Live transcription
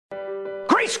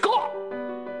Grayskull!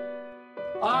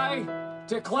 I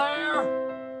declare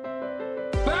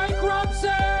bankruptcy!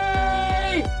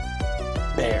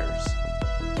 Bears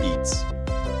beats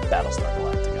Battlestar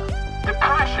Galactica.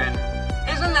 Depression?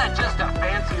 Isn't that just a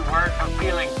fancy word for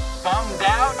feeling bummed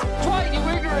out? Dwight, you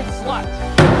ignorant slut!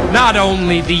 Not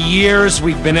only the years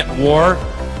we've been at war,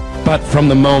 but from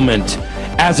the moment,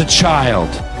 as a child,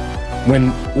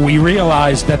 when we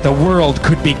realized that the world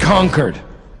could be conquered.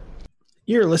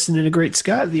 You're listening to Great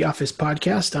Scott, the Office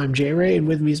podcast. I'm Jay Ray, and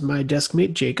with me is my desk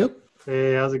mate, Jacob.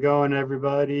 Hey, how's it going,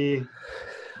 everybody?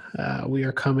 We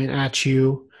are coming at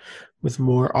you with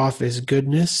more Office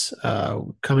goodness,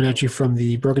 coming at you from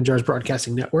the Broken Jars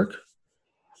Broadcasting Network.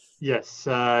 Yes,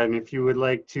 and if you would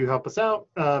like to help us out,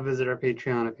 visit our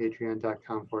Patreon at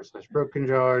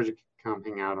patreon.com/brokenjars. You can come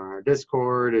hang out on our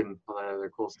Discord and all that other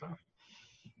cool stuff.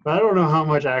 But I don't know how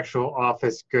much actual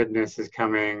Office goodness is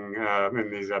coming in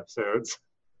these episodes.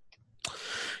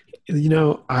 You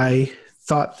know, I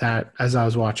thought that as I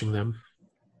was watching them,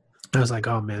 I was like,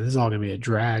 oh man, this is all going to be a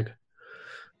drag.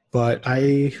 But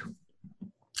I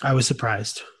was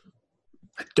surprised.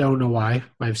 I don't know why.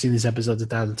 I've seen these episodes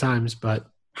 1,000 times, but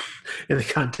in the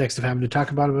context of having to talk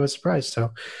about them, I was surprised.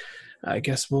 So I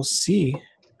guess we'll see.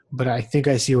 But I think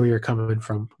I see where you're coming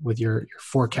from with your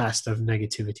forecast of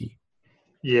negativity.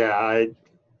 Yeah.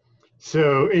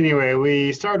 So anyway,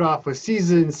 we start off with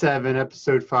season 7,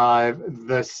 episode 5,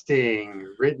 The Sting,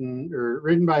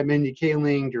 written by Mindy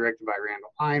Kaling, directed by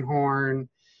Randall Einhorn.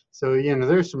 So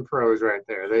there's some pros right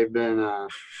there. They've been,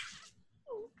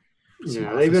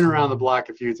 they've been around the block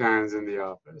a few times in The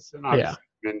Office, and obviously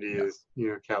Mindy is,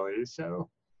 Kelly. So,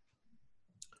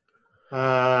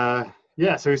 so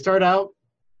we start out.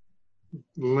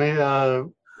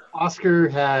 Oscar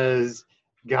has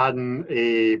gotten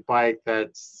a bike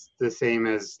that's the same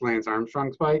as Lance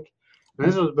Armstrong's bike. And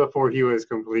this was before he was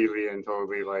completely and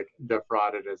totally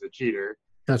defrauded as a cheater.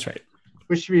 That's right.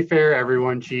 Which, to be fair,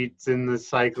 everyone cheats in the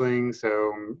cycling,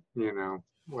 so,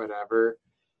 whatever.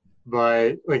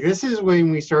 But, this is when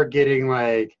we start getting,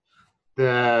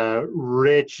 the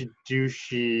rich,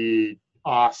 douchey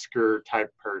Oscar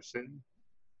type person.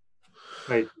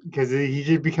 Because he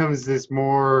just becomes this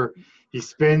more... He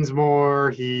spends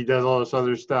more. He does all this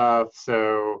other stuff.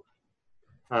 So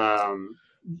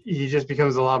he just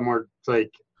becomes a lot more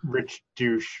rich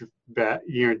douche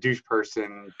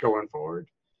person going forward.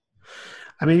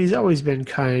 I mean, he's always been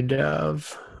kind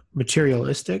of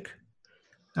materialistic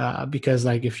because,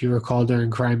 if you recall,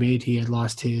 during Crime 8, he had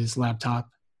lost his laptop,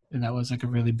 and that was a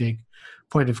really big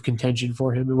point of contention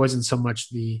for him. It wasn't so much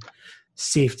the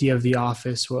safety of the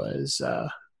office was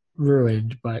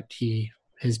ruined, but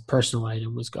his personal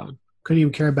item was gone. Couldn't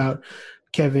even care about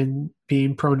Kevin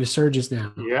being prone to surges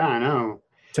now. Yeah, I know.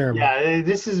 Terrible. Yeah,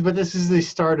 this is the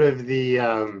start of the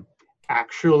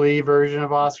actually version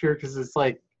of Oscar, because it's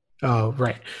Oh,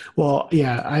 right. Well,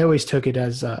 yeah, I always took it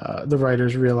as the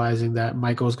writers realizing that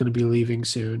Michael's going to be leaving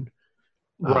soon.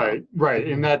 Right.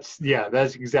 And that's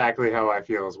exactly how I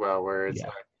feel as well, where it's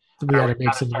we got to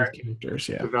make some new characters,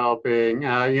 developing.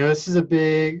 This is a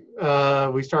big,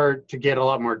 we start to get a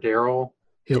lot more Daryl.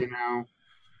 Yep.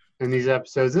 In these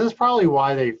episodes. And that's probably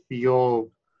why they feel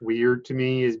weird to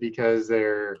me, is because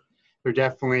they're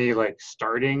definitely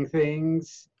starting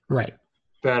things right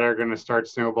that are going to start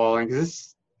snowballing.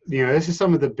 Because this is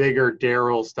some of the bigger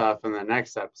Daryl stuff in the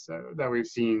next episode that we've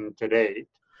seen to date.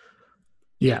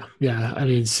 Yeah. I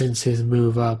mean, since his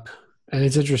move up, and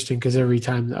it's interesting because every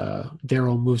time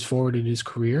Daryl moves forward in his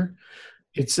career,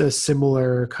 it's a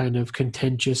similar kind of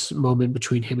contentious moment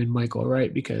between him and Michael,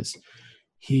 right? Because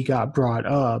he got brought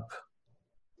up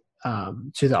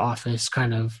to the office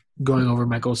kind of going over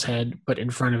Michael's head, but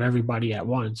in front of everybody at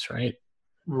once, right?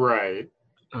 Right.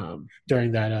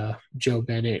 During that Joe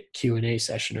Bennett Q&A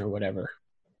session or whatever.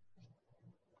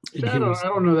 I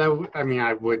don't know that. I mean,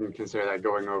 I wouldn't consider that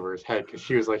going over his head, because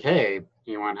she was like, hey,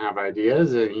 you want to have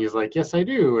ideas? And he's like, yes, I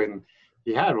do. And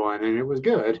he had one, and it was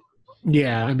good.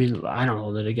 Yeah, I mean, I don't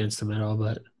hold it against him at all,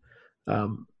 but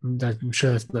I'm not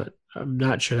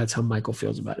sure that's how Michael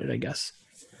feels about it, I guess.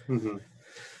 Mm-hmm.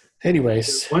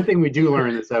 Anyways. One thing we do learn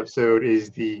in this episode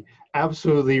is the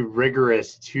absolutely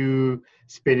rigorous 2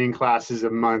 spinning classes a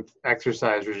month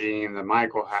exercise regime that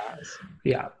Michael has.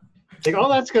 Yeah. All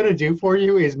that's going to do for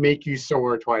you is make you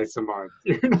sore twice a month.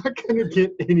 You're not going to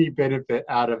get any benefit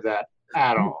out of that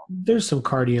at all. There's some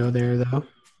cardio there, though.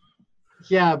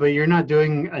 Yeah, but you're not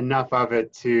doing enough of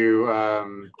it to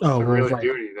really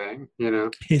do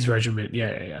anything, His regimen,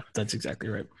 yeah. That's exactly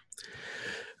right.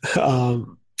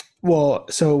 Well,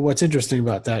 so what's interesting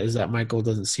about that is that Michael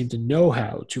doesn't seem to know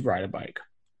how to ride a bike.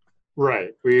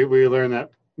 Right. We learned that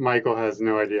Michael has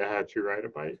no idea how to ride a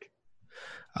bike.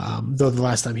 Though the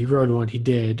last time he rode one, he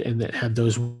did, and that had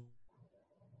those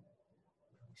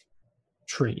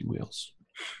training wheels.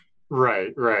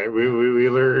 Right. We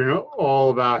learn all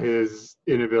about his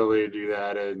inability to do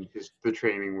that and the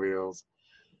training wheels.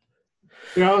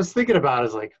 You know, I was thinking about it, I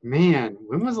was like, man,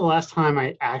 when was the last time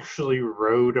I actually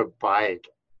rode a bike?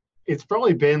 It's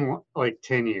probably been like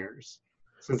 10 years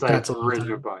since That's I've a long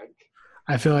ridden a time. bike.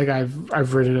 I feel like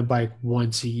I've ridden a bike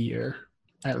once a year,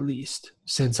 at least,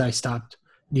 since I stopped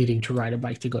needing to ride a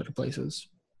bike to go to places.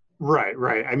 Right.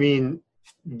 I mean,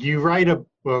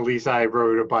 well, at least I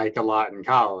rode a bike a lot in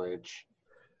college.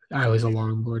 I was a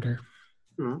longboarder.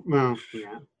 Well,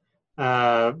 yeah.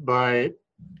 But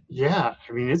yeah,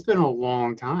 I mean, it's been a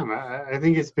long time. I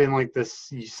think it's been like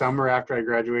this summer after I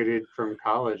graduated from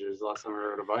college is the last time I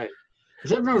rode a bike.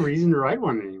 There's no reason to ride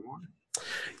one anymore.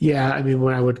 Yeah, I mean,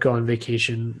 when I would go on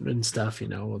vacation and stuff,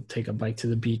 we'll take a bike to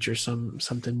the beach or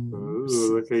something.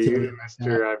 Ooh, look at silly you, like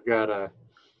mister. that. I've got a...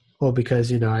 Well,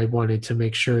 because I wanted to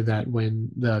make sure that when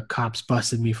the cops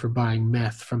busted me for buying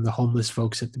meth from the homeless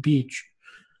folks at the beach,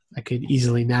 I could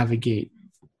easily navigate,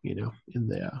 in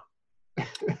the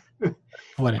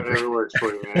whatever. Whatever works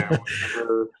for you, man.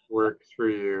 Whatever works for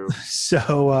you.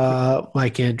 So I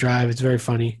can't drive. It's very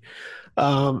funny.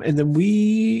 And then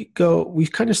we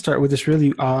kind of start with this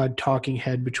really odd talking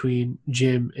head between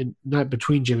Jim and not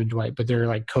between Jim and Dwight, but they're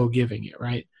like co-giving it,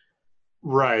 right?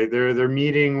 Right. They're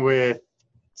meeting with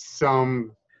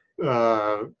some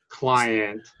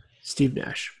client, Steve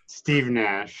Nash,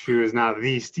 who is now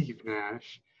the Steve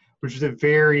Nash, which is a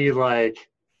very like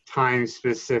time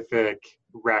specific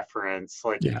reference.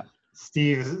 Like Yeah.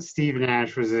 Steve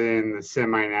Nash was in the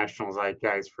semi-national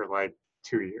zeitgeist for like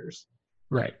 2 years.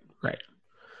 Right.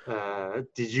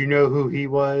 Did you know who he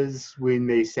was when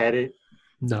they said it?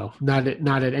 No, not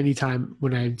at any time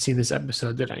when I had seen this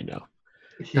episode did I know.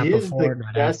 He Not is before, the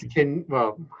not best. after.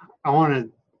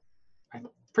 I'm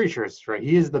pretty sure it's right.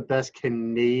 He is the best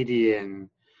Canadian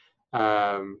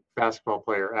basketball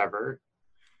player ever.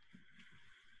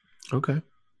 Okay.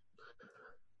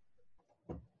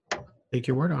 Take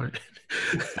your word on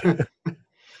it.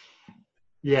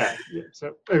 Yeah.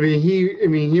 So I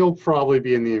mean, he'll probably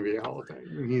be in the NBA Hall of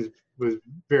Fame. He was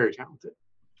very talented.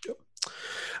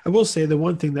 I will say the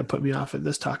one thing that put me off in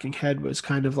this talking head was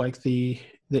kind of like the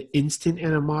instant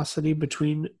animosity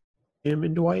between him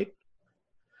and Dwight.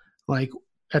 Like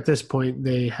at this point,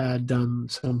 they had done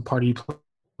some party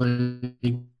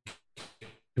planning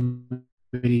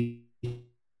committee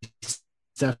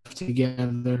stuff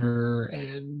together,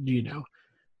 and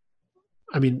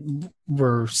I mean,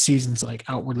 were seasons like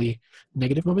outwardly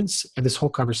negative moments, and this whole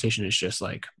conversation is just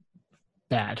like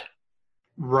bad.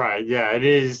 Right. Yeah. It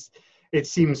is. It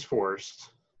seems forced.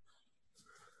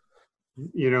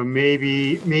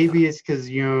 Maybe it's because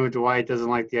Dwight doesn't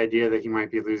like the idea that he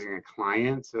might be losing a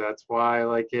client, so that's why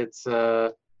it's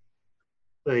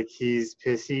like he's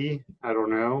pissy. I don't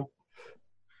know.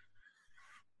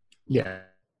 Yeah.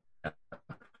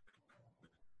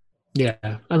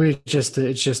 I mean,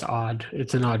 it's just odd.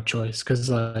 It's an odd choice because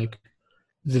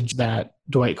that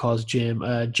Dwight calls Jim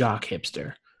a jock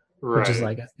hipster, Right. which is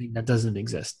like a thing that doesn't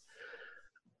exist.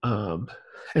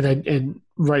 And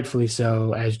rightfully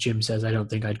so, as Jim says, I don't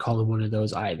think I'd call him one of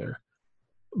those either.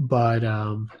 But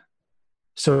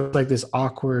so it's like this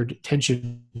awkward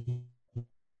tension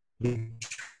between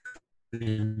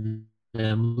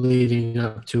them leading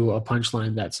up to a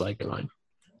punchline that's like a line.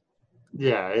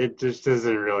 Yeah, it just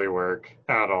doesn't really work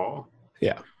at all.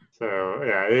 Yeah. So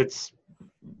yeah, it's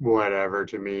whatever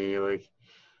to me. Like,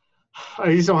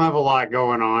 I just don't have a lot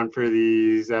going on for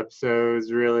these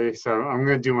episodes, really. So I'm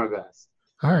gonna do my best.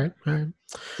 All right.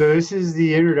 So this is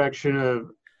the introduction of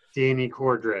Danny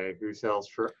Cordray, who sells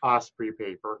for Osprey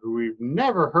Paper, who we've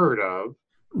never heard of.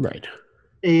 Right.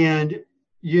 And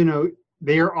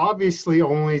they are obviously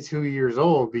only 2 years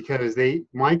old because they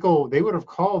would have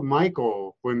called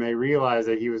Michael when they realized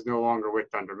that he was no longer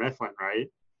with Dunder Mifflin, right?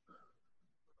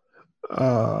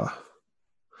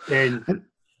 And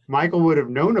Michael would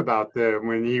have known about them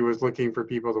when he was looking for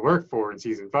people to work for in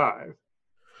season 5.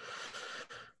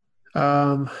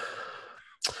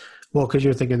 Well, because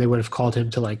you're thinking they would have called him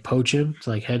to like poach him, to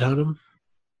like headhunt him.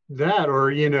 That,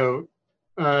 or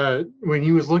when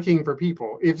he was looking for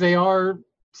people, if they are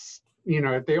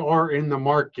in the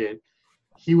market,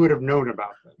 he would have known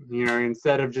about them.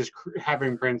 Instead of just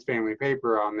having Prince Family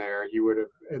Paper on there, he would have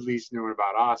at least known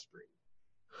about Osprey.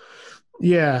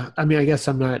 Yeah, I mean, I guess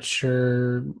I'm not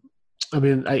sure. I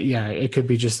mean, it could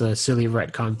be just a silly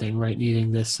retcon thing, right?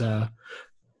 Needing this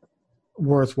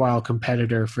worthwhile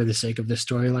competitor for the sake of the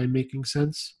storyline making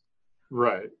sense.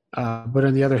 Right. But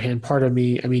on the other hand, part of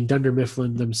me, I mean, Dunder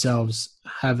Mifflin themselves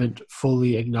haven't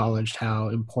fully acknowledged how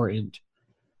important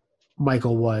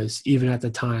Michael was, even at the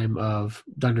time of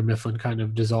Dunder Mifflin kind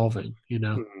of dissolving, you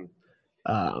know?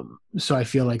 So I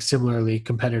feel like similarly,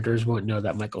 competitors won't know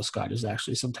that Michael Scott is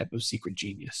actually some type of secret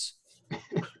genius.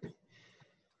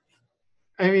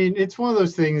 I mean, it's one of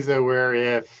those things though where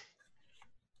if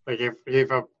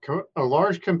a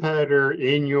large competitor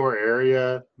in your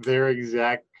area, their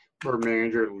exec or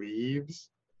manager leaves,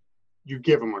 you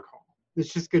give them a call.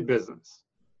 It's just good business.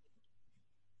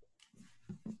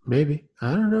 Maybe.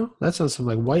 I don't know. That sounds some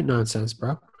like white nonsense,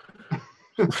 bro.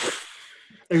 I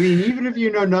mean, even if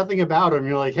you know nothing about them,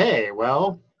 you're like, hey,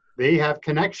 well, they have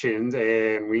connections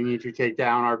and we need to take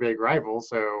down our big rival,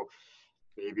 so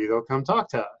maybe they'll come talk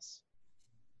to us.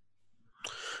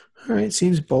 All right,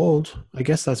 seems bold. I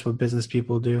guess that's what business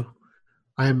people do.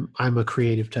 I'm a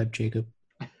creative type, Jacob.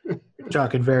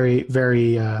 Talking very,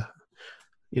 very, that's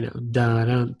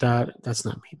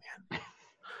not me, man.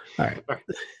 All right.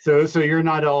 So you're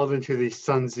not all into the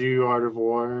Sun Tzu Art of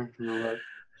War? You know what?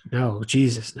 No,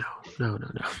 Jesus, no.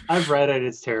 I've read it.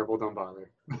 It's terrible. Don't bother.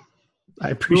 I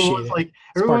appreciate it.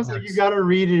 Everyone's like, you got to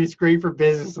read it. It's great for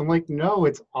business. I'm like, no,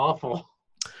 it's awful.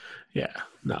 Yeah,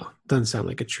 no, doesn't sound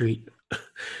like a treat.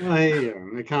 Well,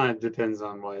 it kind of depends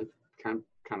on what kind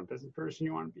of business person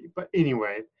you want to be. But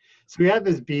anyway, so we have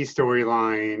this B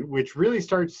storyline, which really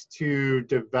starts to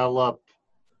develop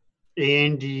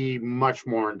Andy much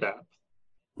more in depth.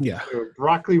 Yeah. So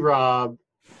Broccoli Rob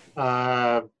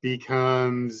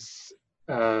becomes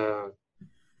like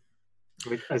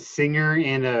a singer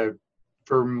in a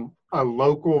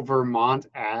local Vermont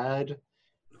ad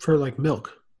For like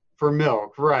milk. for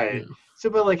milk, right? Yeah.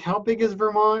 So, but like, how big is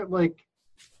Vermont? Like,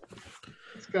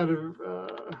 it's got to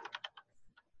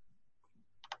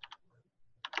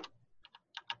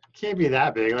can't be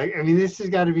that big. Like, I mean, this has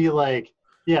got to be like,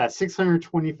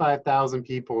 625,000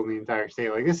 people in the entire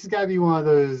state. Like, this has got to be one of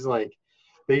those like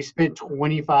they spent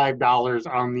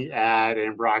 $25 on the ad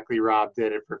and Broccoli Rob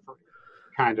did it for free,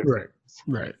 kind of. Right. things.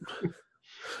 Right.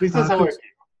 At least that's how I feel.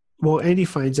 Well, Andy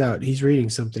finds out he's reading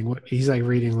something. He's like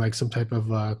reading like some type of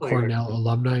Cornell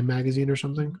alumni magazine or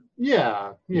something.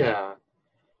 Yeah.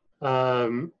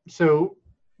 So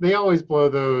they always blow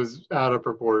those out of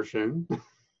proportion.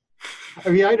 I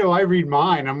mean, I know I read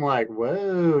mine. I'm like,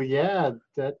 whoa, yeah,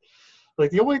 that.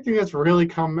 Like the only thing that's really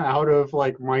come out of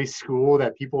like my school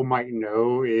that people might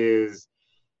know is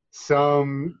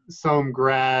some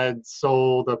grad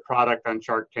sold a product on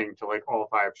Shark Tank to like all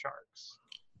 5 sharks.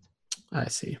 I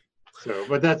see. So,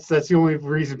 but that's the only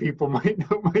reason people might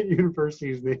know my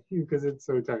university's name because it's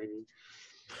so tiny.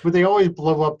 But they always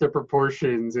blow up the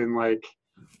proportions in like,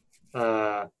 in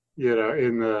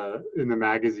the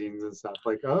magazines and stuff.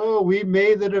 Like, oh, we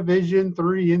made the Division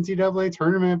III NCAA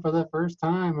tournament for the first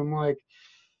time. I'm like,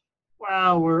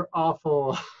 wow, we're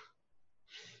awful.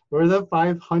 We're the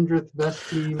 500th best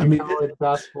team in college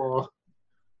basketball.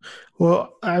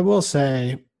 Well, I will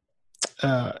say,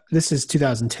 this is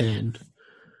 2010.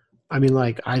 I mean,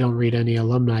 like, I don't read any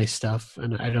alumni stuff,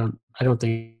 and I don't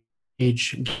think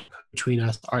age between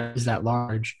us is that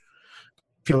large. I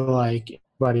feel like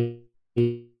everybody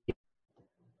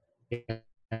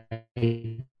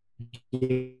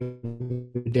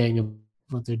dang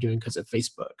what they're doing because of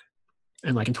Facebook.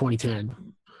 And like in 2010,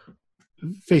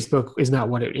 Facebook is not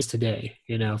what it is today.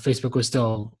 You know, Facebook was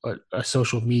still a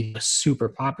social media super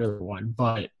popular one,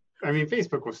 but I mean,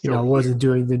 Facebook was still, it wasn't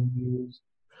doing the news.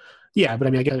 Yeah, but I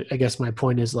mean, I guess my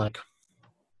point is like,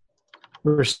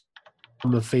 we're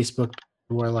on the Facebook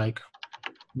where like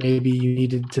maybe you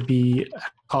needed to be a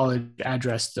college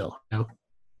address still. You know?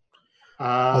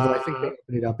 Although I think they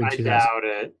opened it up in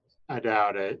 2000. I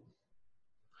doubt it.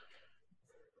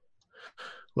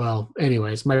 Well,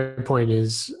 anyways, my point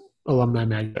is alumni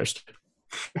magazine.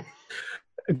 I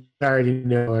already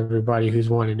know everybody who's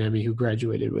won an Emmy who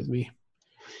graduated with me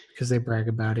because they brag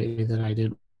about it that I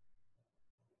didn't.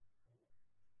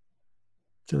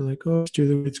 They're like, oh, do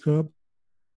the Great Scrub.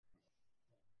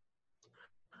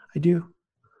 I do.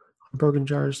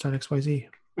 BrokenJars.xyz.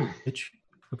 Bitch.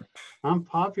 Okay. I'm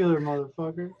popular,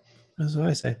 motherfucker. That's what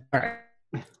I say. All right.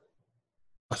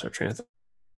 Lost our train of thought.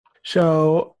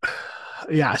 So,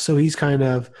 yeah, so he's kind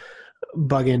of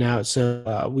bugging out.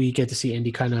 So we get to see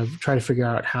Andy kind of try to figure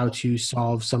out how to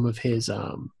solve some of his,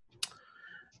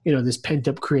 this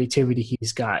pent-up creativity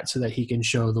he's got so that he can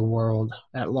show the world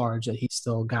at large that he's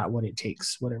still got what it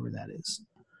takes, whatever that is.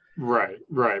 Right,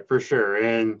 for sure.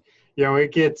 And,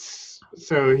 it gets –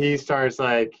 so he starts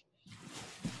like –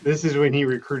 this is when he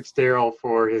recruits Daryl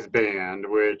for his band,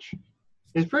 which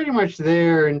is pretty much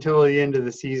there until the end of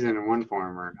the season in one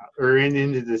form or another, or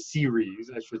into the series,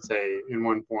 I should say, in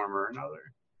one form or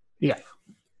another. Yeah.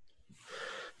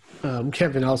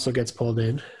 Kevin also gets pulled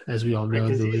in, as we all know.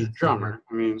 Because The he's a lead drummer.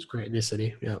 I mean, is great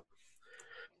Ethnicity. Yeah.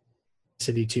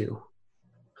 City 2.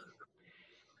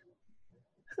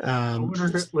 I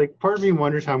wonder, like, part of me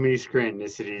wonders how many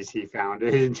Scrantonicities he found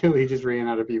until he just ran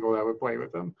out of people that would play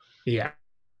with him. Yeah,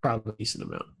 probably a decent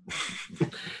amount. He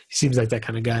seems like that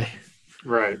kind of guy.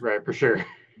 Right, for sure.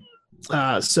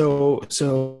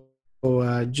 So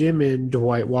Jim and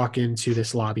Dwight walk into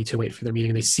this lobby to wait for their meeting,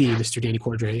 and they see Mr. Danny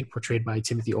Cordray, portrayed by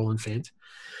Timothy Olyphant.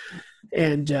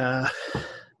 And,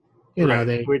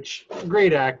 which,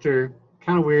 great actor.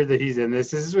 Kind of weird that he's in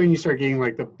this. This is when you start getting,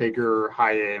 like, the bigger,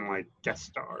 high-end, like, guest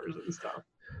stars and stuff.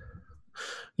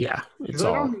 Yeah, it's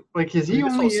all. Is he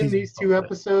only in these 2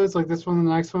 episodes, like this one and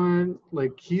the next one?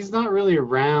 Like, he's not really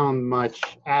around much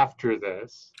after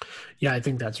this. Yeah, I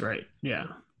think that's right. Yeah.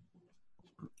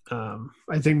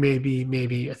 I think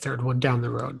maybe a third one down the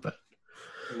road, but.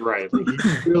 Right. Like,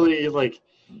 he's really, like,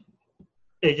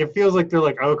 it feels like they're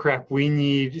like, oh, crap, we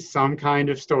need some kind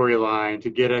of storyline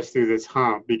to get us through this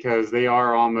hump because they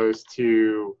are almost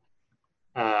to,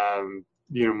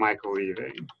 Michael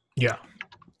leaving. Yeah.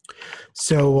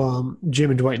 So Jim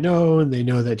and Dwight know, and they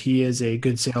know that he is a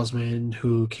good salesman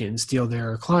who can steal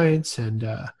their clients. And,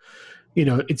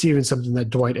 it's even something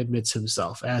that Dwight admits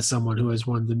himself as someone who has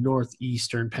won the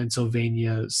Northeastern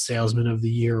Pennsylvania Salesman of the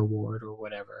Year award or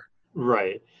whatever.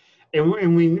 Right.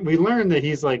 And we learned that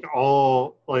he's like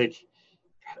all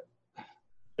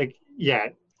yeah.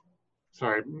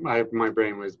 Sorry, my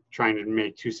brain was trying to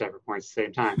make 2 separate points at the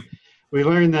same time. We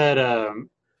learned that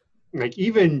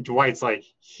even Dwight's like,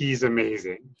 he's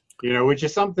amazing, which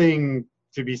is something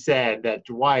to be said, that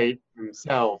Dwight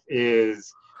himself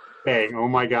is saying, oh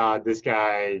my God, this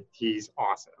guy, he's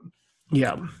awesome.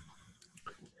 Yeah.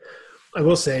 I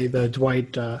will say the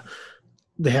Dwight,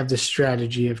 they have this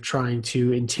strategy of trying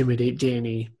to intimidate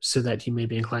Danny so that he may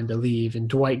be inclined to leave. And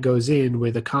Dwight goes in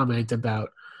with a comment about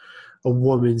a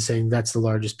woman saying that's the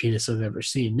largest penis I've ever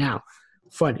seen. Now,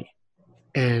 funny.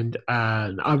 And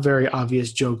a very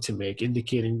obvious joke to make,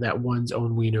 indicating that one's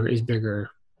own wiener is bigger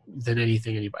than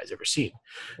anything anybody's ever seen.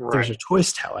 Right. There's a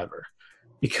twist, however,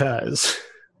 because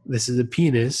this is a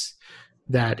penis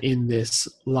that in this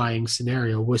lying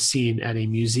scenario was seen at a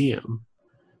museum.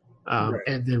 Right.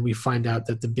 And then we find out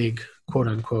that the big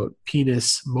quote-unquote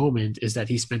penis moment is that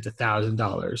he spent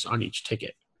 $1,000 on each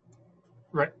ticket.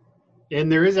 Right.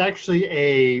 And there is actually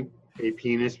a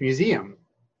penis museum,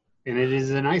 and it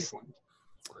is in Iceland.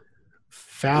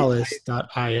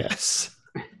 Phallus.is.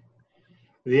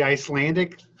 The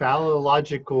Icelandic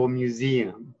Phallological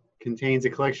Museum contains a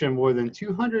collection of more than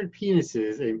 200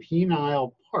 penises and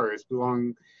penile parts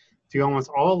belonging to almost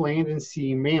all land and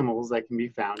sea mammals that can be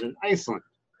found in Iceland.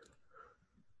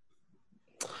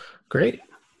 Great.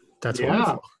 That's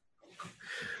wonderful.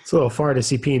 It's a little far to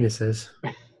see penises.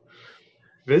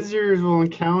 Visitors will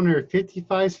encounter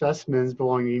 55 specimens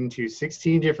belonging to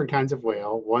 16 different kinds of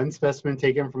whale, 1 specimen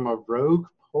taken from a rogue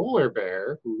polar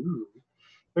bear,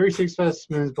 36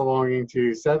 specimens belonging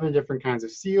to 7 different kinds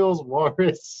of seals,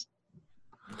 walrus,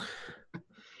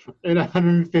 and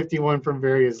 151 from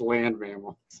various land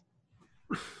mammals.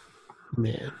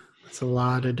 Man, that's a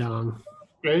lot of dong.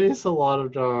 It is a lot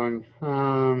of dong.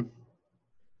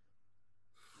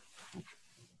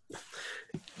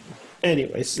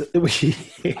 Anyways,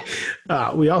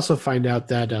 we also find out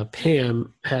that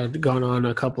Pam had gone on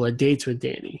a couple of dates with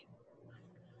Danny.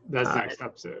 That's next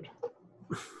episode.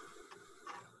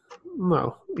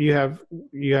 No, you have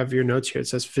your notes here. It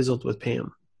says fizzled with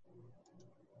Pam.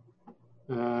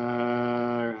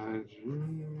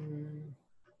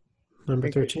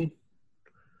 Number 13.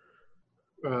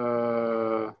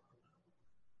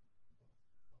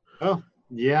 Oh,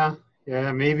 yeah,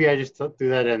 maybe I just threw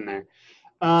that in there.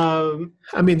 I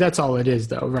mean, that's all it is,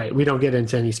 though, right? We don't get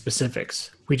into any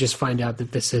specifics. We just find out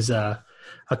that this is a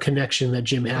connection that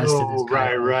Jim has to this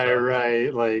guy.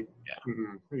 Right. Like,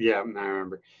 yeah, I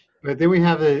remember. But then we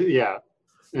have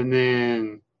and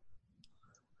then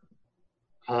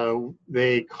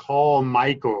they call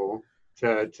Michael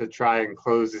to try and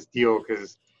close this deal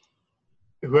because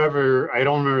whoever, I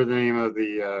don't remember the name of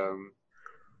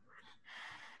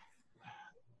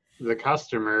the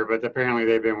customer, but apparently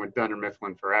they've been with Dunder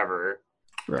Mifflin forever.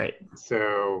 Right.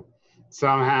 So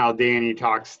somehow Danny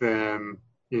talks them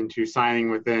into signing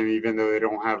with them, even though they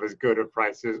don't have as good of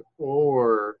prices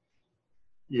or,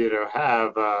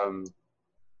 have,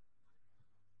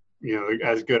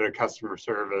 as good a customer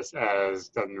service as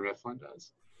Dunder Mifflin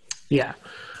does. Yeah.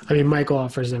 I mean, Michael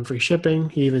offers them free shipping.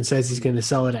 He even says he's going to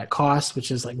sell it at cost,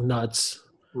 which is like nuts.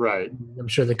 Right. I'm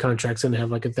sure the contract's going to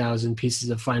have like 1,000 pieces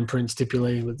of fine print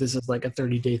stipulating that this is like a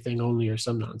 30-day thing only or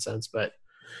some nonsense. But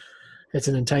it's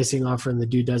an enticing offer, and the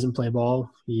dude doesn't play ball.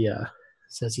 He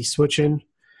says he's switching,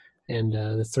 and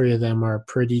the three of them are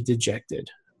pretty dejected.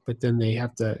 But then they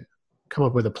have to come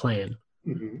up with a plan.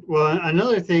 Mm-hmm. Well,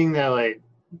 another thing that, like,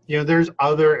 you know, there's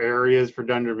other areas for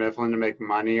Dunder Mifflin to make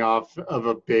money off of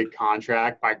a big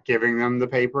contract by giving them the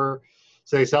paper.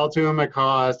 So they sell to them at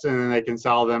cost, and then they can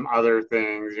sell them other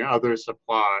things, you know, other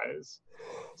supplies.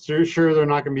 So sure, they're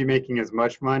not going to be making as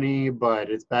much money, but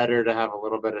it's better to have a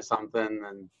little bit of something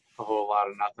than a whole lot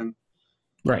of nothing.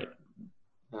 Right.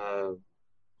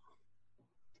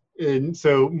 And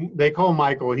so they call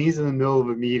Michael, and he's in the middle of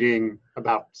a meeting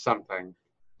about something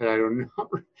that I don't know.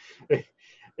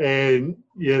 And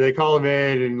yeah, they call him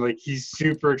in, and like he's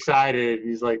super excited.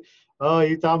 He's like, "Oh,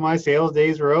 you thought my sales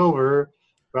days were over,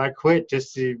 but I quit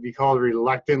just to be called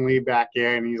reluctantly back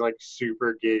in." He's like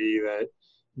super giddy that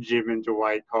Jim and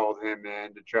Dwight called him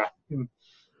in to try and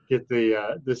get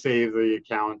the save the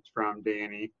account from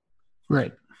Danny.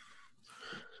 Right.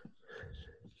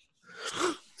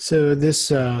 So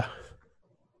this, I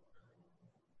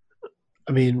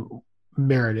mean,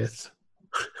 Meredith.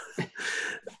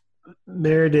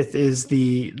 Meredith is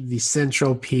the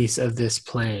central piece of this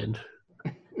plan,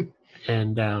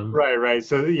 and Right.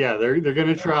 So yeah, they're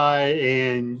gonna try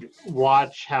and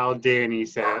watch how Danny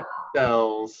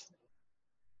sells.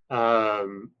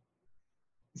 So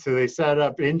they set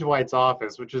up in Dwight's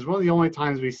office, which is one of the only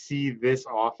times we see this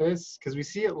office, because we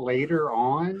see it later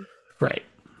on, right.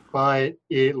 but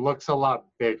it looks a lot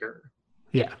bigger.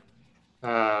 Yeah.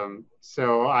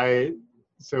 So I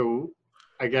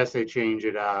guess they change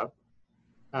it up.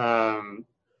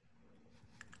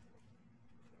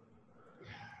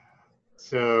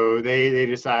 So they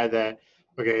decide that,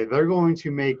 okay, they're going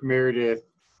to make Meredith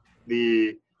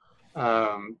the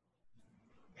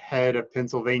head of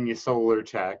Pennsylvania Solar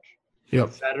Tech.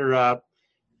 Yep. Set her up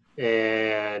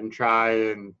and try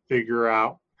and figure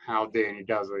out how Danny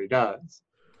does what he does.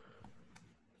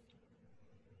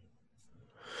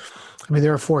 I mean,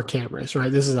 there are 4 cameras,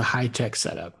 right? This is a high-tech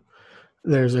setup.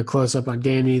 There's a close-up on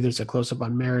Danny. There's a close-up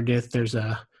on Meredith. There's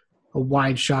a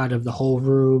wide shot of the whole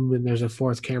room, and there's a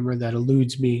 4th camera that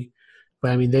eludes me.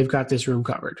 But, I mean, they've got this room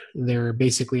covered. They're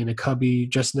basically in a cubby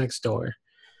just next door.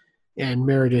 And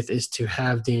Meredith is to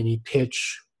have Danny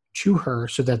pitch to her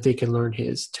so that they can learn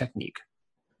his technique.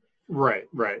 Right.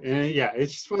 And, yeah,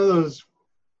 it's just one of those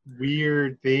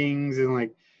weird things. And,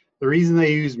 like, the reason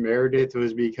they used Meredith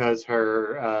was because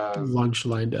her lunch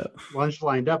lined up.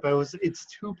 It's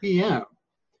 2 p.m.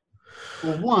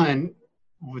 Well, one,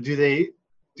 do they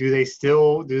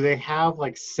have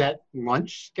like set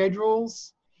lunch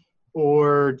schedules,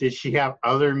 or did she have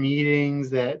other meetings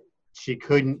that she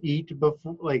couldn't eat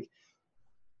before? Like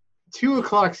 2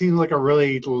 o'clock seems like a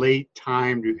really late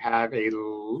time to have a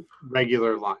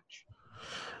regular lunch.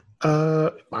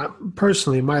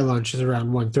 Personally, my lunch is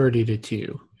around 1:30 to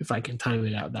 2, if I can time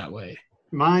it out that way.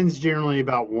 Mine's generally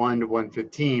about 1 to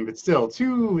 1:15, but still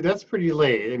 2, that's pretty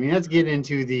late. I mean, that's getting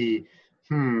into the,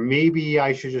 maybe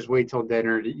I should just wait till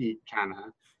dinner to eat kind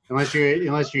of, unless you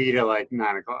eat at like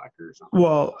 9 o'clock or something.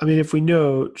 Well, I mean, if we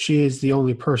know she is the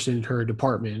only person in her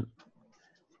department,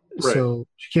 right, so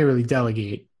she can't really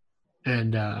delegate.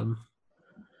 And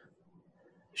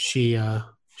she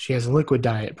has a liquid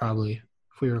diet probably,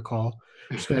 if we recall.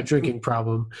 She's got a drinking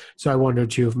problem. So I wonder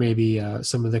too if maybe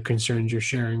some of the concerns you're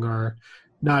sharing are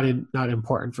not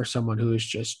important for someone who is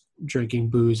just drinking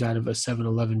booze out of a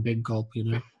 7-Eleven big gulp,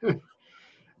 you know?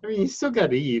 I mean, you still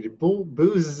got to eat.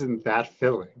 Booze isn't that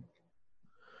filling.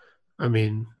 I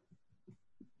mean,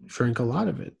 drink a lot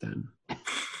of it then.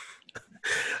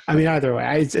 I mean, either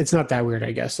way, it's not that weird,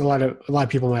 I guess. A lot of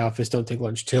people in my office don't take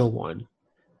lunch till 1.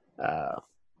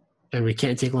 And we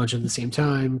can't take lunch at the same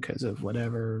time because of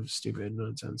whatever stupid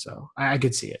nonsense. So I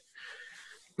could see it.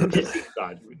 It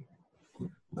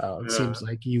seems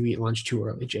like you eat lunch too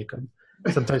early, Jacob.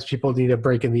 Sometimes people need a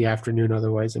break in the afternoon,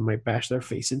 otherwise they might bash their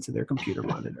face into their computer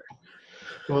monitor.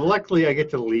 Well, luckily I get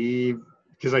to leave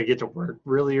because I get to work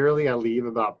really early. I leave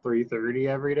about 3:30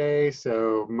 every day,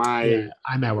 so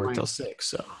I'm at work till 6.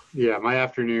 So yeah, my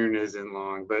afternoon isn't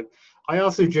long, but I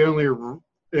also generally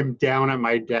am down at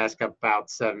my desk about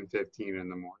 7:15 in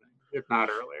the morning, if not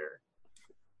earlier.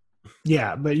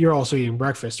 Yeah, but you're also eating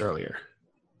breakfast earlier.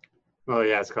 Well,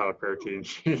 yeah, it's called a protein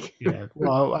shake. Yeah.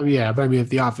 Well, I mean, if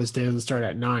the office day doesn't start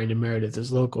at 9 and Meredith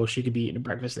is local, she could be eating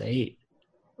breakfast at 8.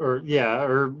 Or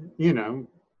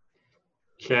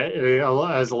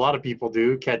as a lot of people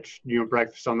do, catch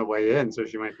breakfast on the way in, so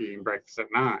she might be eating breakfast at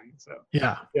 9. So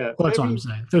Yeah. yeah, Well, that's what I'm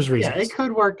saying. There's reasons. yeah, it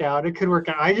could work out. It could work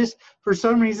out. I just, for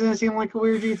some reason, it seemed like a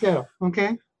weird detail.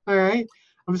 Okay, all right.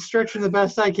 I'm stretching the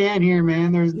best I can here,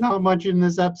 man. There's not much in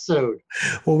this episode.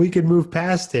 Well, we could move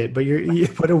past it, but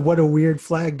what a weird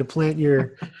flag to plant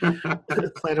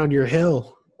on your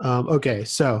hill. Okay,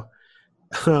 so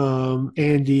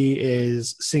Andy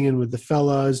is singing with the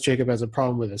fellas. Jacob has a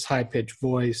problem with his high-pitched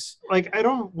voice. Like,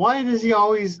 why does he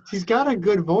always, he's got a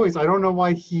good voice. I don't know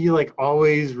why he, like,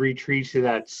 always retreats to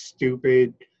that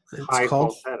stupid high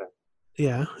falsetto.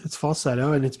 Yeah, it's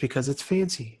falsetto, and it's because it's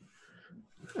fancy.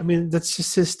 I mean, that's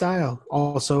just his style.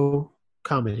 Also,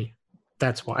 comedy.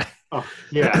 That's why. Oh,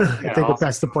 yeah. I think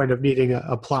that's the point of needing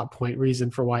a plot point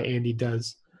reason for why Andy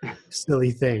does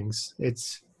silly things.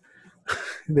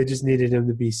 They just needed him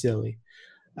to be silly.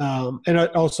 And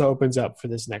it also opens up for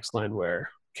this next line where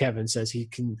Kevin says he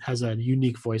has a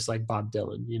unique voice like Bob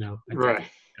Dylan, Right.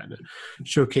 Kind of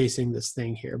showcasing this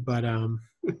thing here. But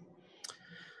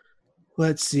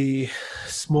let's see.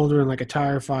 Smoldering like a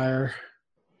tire fire.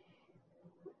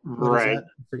 Right.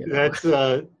 That's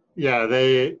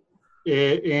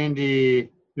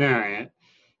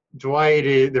Dwight,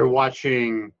 they're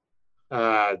watching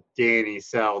Danny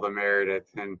sell to Meredith,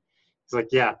 and he's like,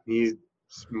 yeah, he's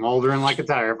smoldering like a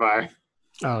tire fire.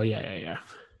 Oh, yeah.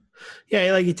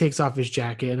 Yeah, like he takes off his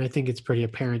jacket, and I think it's pretty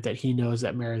apparent that he knows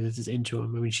that Meredith is into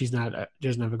him. I mean, she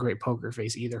doesn't have a great poker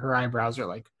face either. Her eyebrows are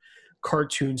like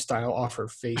cartoon style off her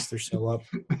face. They're so up.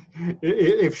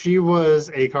 If she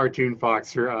was a cartoon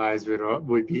fox, her eyes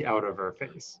would be out of her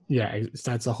face. Yeah,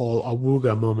 that's a whole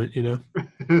awooga moment,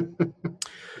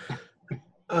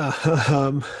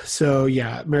 So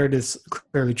yeah, Meredith's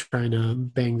clearly trying to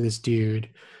bang this dude.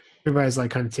 Everybody's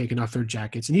like kind of taking off their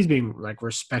jackets, and he's being like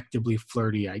respectably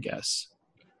flirty, I guess.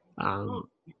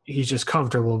 He's just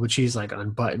comfortable, but she's like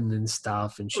unbuttoned and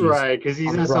stuff, and she's right, because he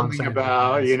says something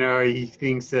about he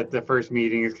thinks that the first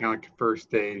meeting is kind of like a first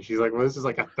date, and she's like, well, this is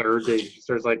like a third date. She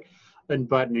starts like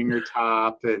unbuttoning her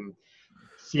top, and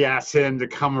she asks him to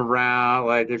come around,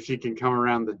 like if she can come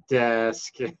around the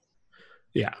desk.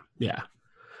 Yeah.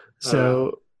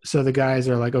 So the guys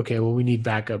are like, okay, well, we need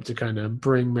backup to kind of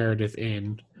bring Meredith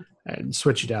in and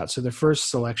switch it out. So the first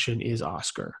selection is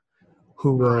Oscar,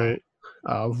 who will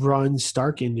run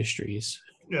Stark Industries.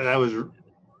 Yeah, that was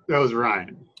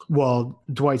Ryan. Well,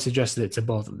 Dwight suggested it to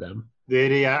both of them.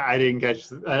 Did he? I didn't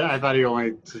catch. I thought he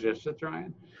only suggested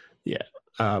Ryan. Yeah.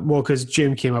 Well, because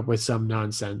Jim came up with some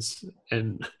nonsense,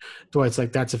 and Dwight's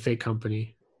like, "That's a fake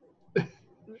company."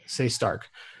 Say Stark.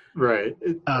 Right.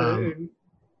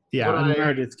 Yeah, and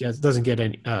Meredith doesn't get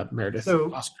any. Meredith.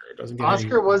 So Oscar doesn't get.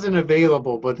 Oscar wasn't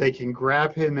available, but they can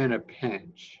grab him in a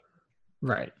pinch.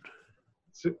 Right.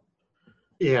 So,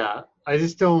 yeah, I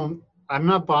just don't. I'm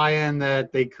not buying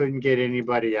that they couldn't get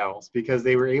anybody else because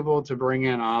they were able to bring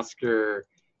in Oscar.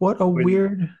 What a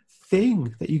weird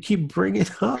thing that you keep bringing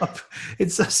up.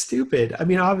 It's so stupid. I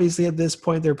mean, obviously at this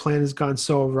point their plan has gone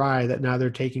so awry that now they're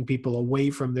taking people away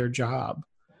from their job.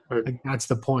 Right. Like, that's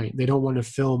the point. They don't want to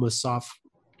film a soft,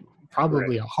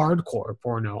 probably a hardcore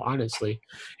porno, honestly,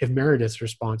 if Meredith's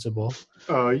responsible.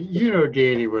 Oh,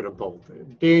 Danny would have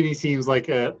bolted. Danny seems like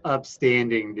an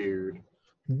upstanding dude.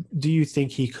 Do you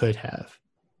think he could have?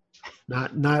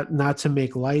 Not to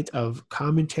make light of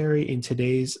commentary in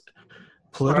today's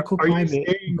political climate.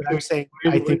 I'm saying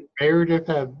I think Meredith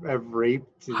have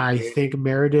raped. I think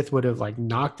Meredith would have like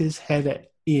knocked his head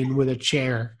in with a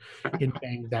chair and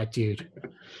banged that dude.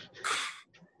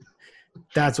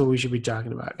 That's what we should be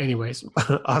talking about. Anyways,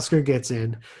 Oscar gets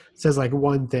in, says like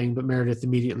one thing, but Meredith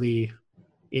immediately,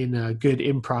 in a good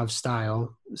improv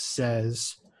style,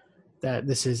 says that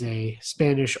this is a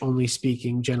Spanish-only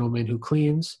speaking gentleman who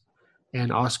cleans,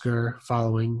 and Oscar,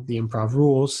 following the improv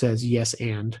rules, says yes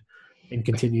and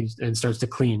continues and starts to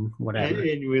clean whatever.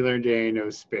 And we learned Danny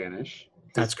knows Spanish.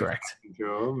 That's correct. To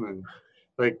him and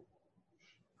like,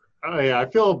 oh yeah, I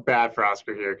feel bad for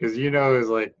Oscar here because it's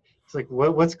like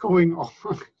what's going on?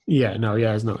 Yeah, no, he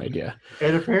has no idea.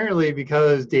 And apparently,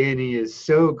 because Danny is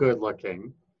so good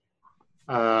looking,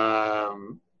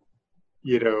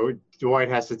 Dwight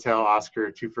has to tell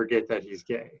Oscar to forget that he's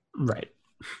gay. Right.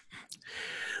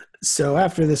 So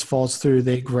after this falls through,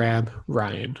 they grab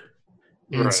Ryan.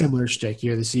 And similar shtick,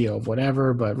 you're the CEO of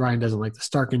whatever, but Ryan doesn't like the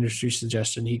Stark Industries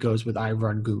suggestion. He goes with I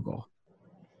run Google.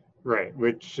 Right,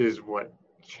 which is what?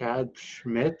 Chad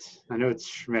Schmidt? I know it's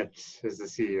Schmidt is the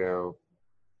CEO of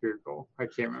Google. I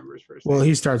can't remember his first name. Well,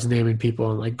 he starts naming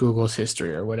people in like Google's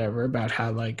history or whatever about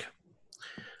how like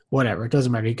whatever. It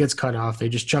doesn't matter. He gets cut off. They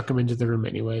just chuck him into the room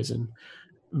anyways. And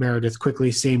Meredith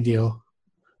quickly, same deal,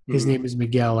 His name is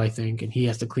Miguel, I think, and he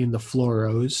has to clean the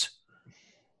floros,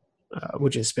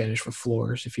 which is Spanish for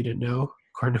floors, if you didn't know,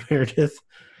 according to Meredith.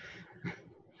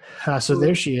 So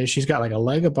there she is. She's got like a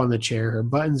leg up on the chair. Her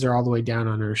buttons are all the way down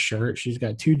on her shirt. She's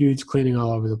got two dudes cleaning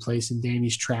all over the place, and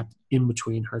Danny's trapped in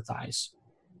between her thighs.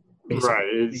 Basically.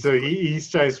 Right. So he's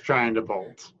just trying to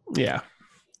bolt. Yeah.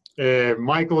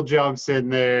 Michael jumps in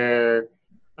there,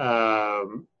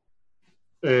 and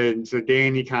so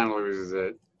Danny kind of loses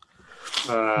it.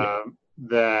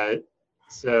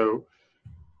 So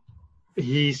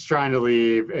he's trying to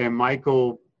leave, and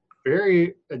Michael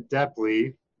very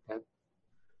adeptly,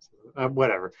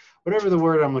 whatever the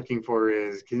word I'm looking for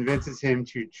is, convinces him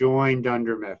to join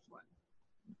Dunder Mifflin.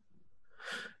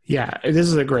 Yeah, this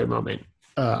is a great moment.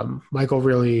 Michael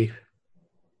really.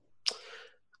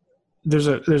 There's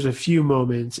a few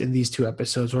moments in these two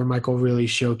episodes where Michael really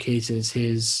showcases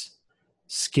his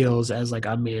skills as like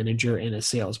a manager and a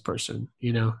salesperson,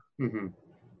 you know? Mm-hmm.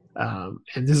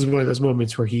 And this is one of those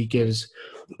moments where he gives,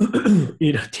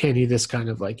 Danny this kind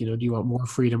of like, do you want more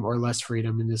freedom or less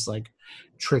freedom in this like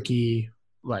tricky,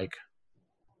 like,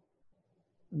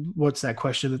 what's that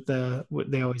question that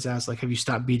they always ask? Like, have you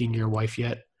stopped beating your wife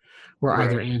yet? Where Right.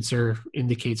 either answer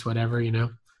indicates whatever, Well,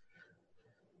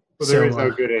 there is no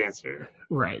good answer.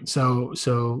 Right. So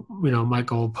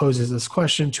Michael poses this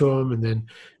question to him, and then,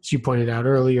 as you pointed out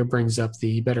earlier, brings up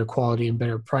the better quality and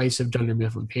better price of Dunder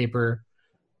Mifflin paper,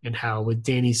 and how with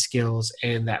Danny's skills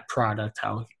and that product,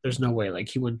 how there's no way like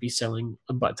he wouldn't be selling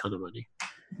a butt ton of money.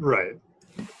 Right.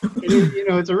 And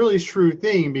it's a really true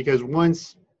thing, because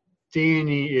once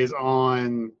Danny is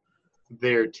on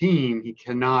their team, he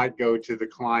cannot go to the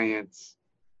clients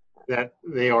that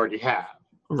they already have.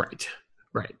 Right.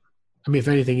 I mean, if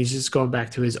anything, he's just going back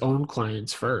to his own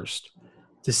clients first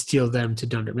to steal them to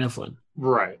Dunder Mifflin.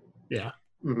 Right. Yeah.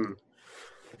 Mm-hmm.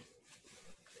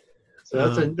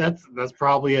 So that's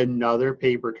probably another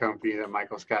paper company that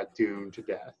Michael Scott doomed to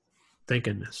death. Thank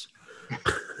goodness.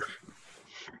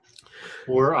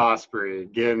 Or Osprey,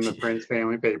 getting the Prince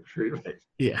family paper treatment.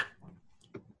 Yeah.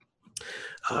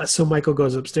 So Michael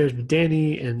goes upstairs with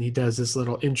Danny, and he does this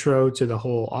little intro to the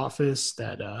whole office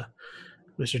that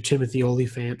Mr. Timothy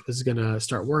Oliphant was going to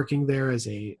start working there as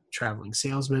a traveling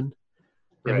salesman.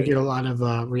 And we get a lot of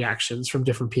reactions from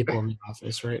different people in the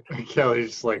office, right? Kelly's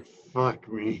just like, fuck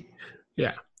me.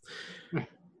 Yeah.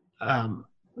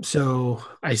 So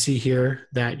I see here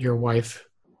that your wife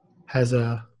has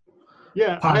a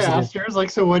positive. I asked her, I was like,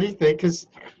 so what do you think? Because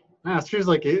I asked her,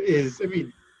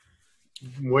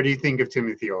 what do you think of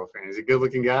Timothy Oliphant? He's a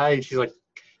good-looking guy. And she's like,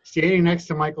 standing next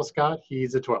to Michael Scott,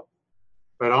 he's a 12.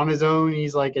 But on his own,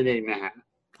 he's like an 8.5. I'm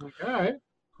like, all right.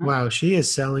 Wow, she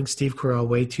is selling Steve Carell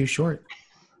way too short.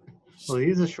 Well,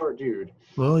 he's a short dude.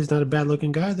 Well, he's not a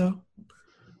bad-looking guy, though.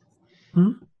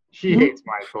 She hates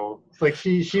Michael. It's like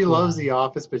she loves The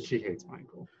Office, but she hates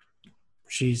Michael.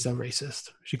 She's a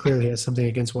racist. She clearly has something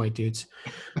against white dudes.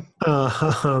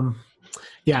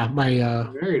 Yeah, my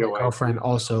girlfriend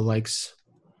also likes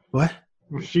 – what?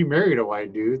 She married a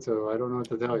white dude, so I don't know what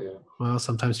to tell you. Well,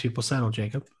 sometimes people settle,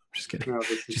 Jacob. Just kidding. No,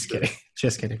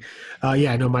 Just kidding.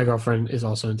 Yeah, no, my girlfriend is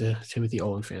also into Timothy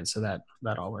Oliphant, so that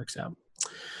all works out.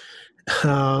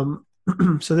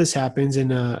 So this happens,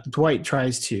 and Dwight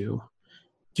tries to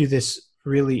do this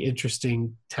really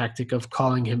interesting tactic of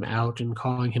calling him out and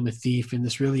calling him a thief in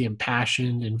this really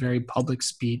impassioned and very public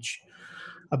speech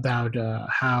about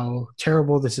how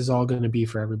terrible this is all going to be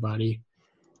for everybody.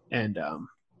 And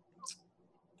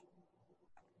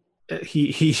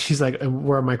he's like,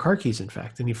 where are my car keys, in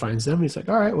fact? And he finds them. He's like,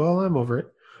 all right, well, I'm over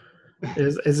it.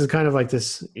 This is kind of like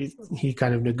this. He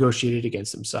kind of negotiated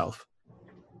against himself,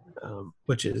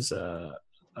 which is a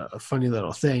funny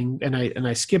little thing. And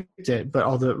I skipped it, but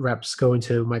all the reps go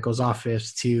into Michael's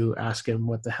office to ask him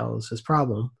what the hell is his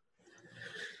problem.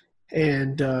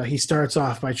 And he starts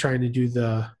off by trying to do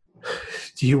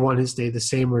do you want to stay the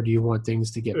same, or do you want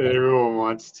things to get better? Everyone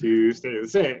wants to stay the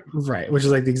same. Right, which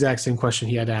is like the exact same question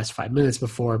he had asked 5 minutes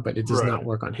before, but it does not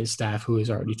work on his staff, who is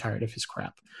already tired of his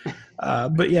crap.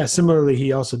 But yeah, similarly,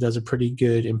 he also does a pretty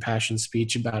good impassioned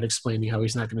speech about explaining how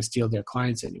he's not going to steal their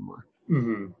clients anymore.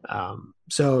 Mm-hmm.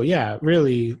 So yeah,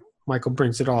 really, Michael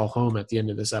brings it all home at the end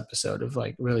of this episode of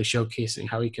like really showcasing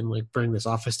how he can like bring this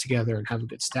office together and have a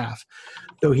good staff.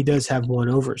 Though he does have one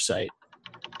oversight,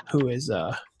 who is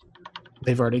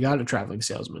they've already got a traveling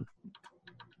salesman,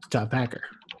 Todd Packer.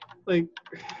 Like,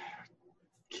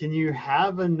 can you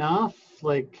have enough?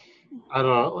 Like, I don't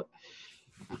know.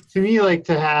 To me, like,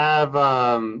 to have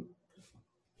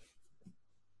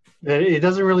that it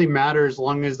doesn't really matter as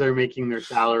long as they're making their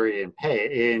salary and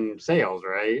pay in sales,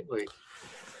 right? Like,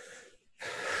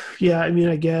 yeah, I mean,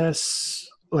 I guess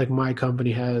like my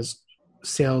company has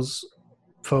sales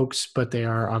folks, but they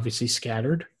are obviously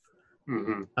scattered.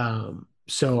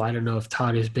 So I don't know if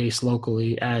Todd is based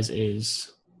locally, as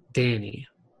is Danny.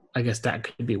 I guess that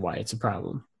could be why it's a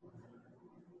problem.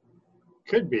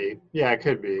 Could be. Yeah, it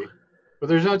could be. But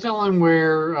there's no telling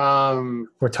where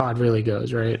Todd really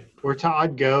goes, right? where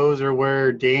Todd goes or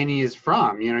where Danny is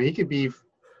from. You know, he could be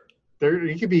there.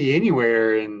 He could be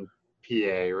anywhere in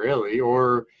PA, really,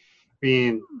 or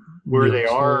being where New they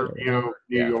York are. City. You know,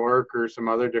 New Yeah. York or some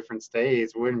other different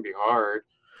states. Wouldn't be hard.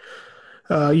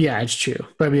 Yeah, it's true.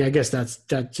 But I me's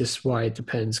just why it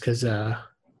depends, because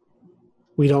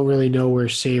we don't really know where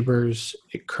Saber's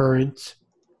current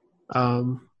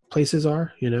places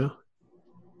are, you know?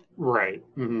 Right.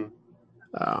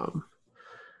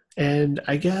 And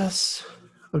I guess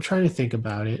I'm trying to think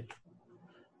about it.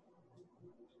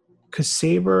 Because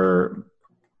Saber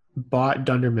bought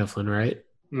Dunder Mifflin, right?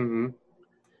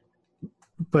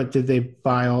 But did they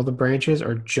buy all the branches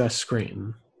or just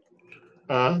Scranton?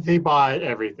 They bought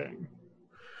everything.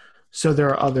 So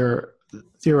there are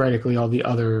theoretically, all the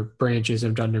other branches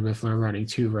of Dunder Mifflin are running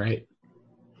too, right?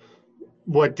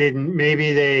 What didn't?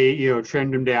 Maybe they,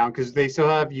 trimmed them down because they still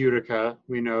have Utica.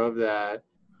 We know of that.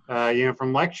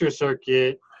 From Lecture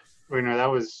Circuit,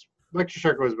 Lecture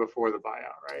Circuit was before the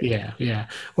buyout, right? Yeah.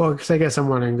 Well, because I guess I'm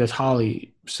wondering, does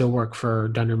Holly still work for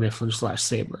Dunder Mifflin /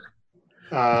 Saber?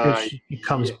 Because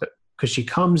she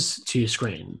comes to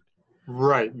Scranton.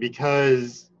 Right,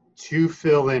 because to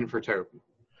fill in for Toby.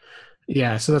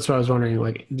 Yeah, so that's what I was wondering.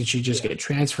 Like, did she just get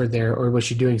transferred there, or was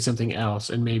she doing something else?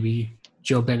 And maybe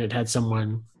Joe Bennett had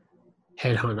someone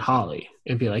headhunt Holly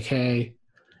and be like, "Hey,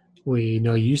 we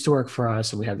know you used to work for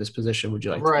us, and we have this position. Would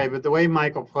you like?" Right, but the way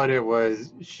Michael put it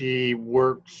was she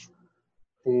works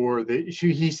for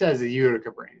he says the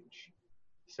Utica branch,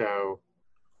 so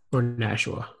Or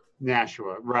Nashua.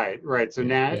 Right. So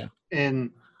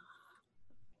and.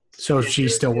 So she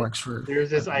still works for. There's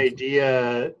this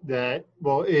idea that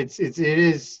it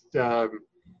is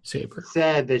Saber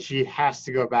said that she has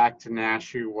to go back to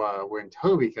Nashua when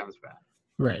Toby comes back.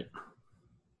 Right.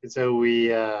 And so we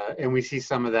see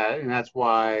some of that, and that's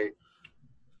why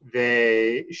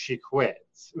she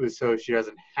quits, so she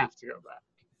doesn't have to go back.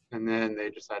 And then they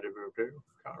decide to move to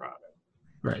Colorado.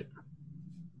 Right.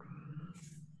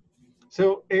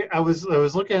 So I was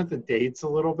looking at the dates a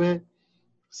little bit.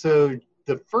 So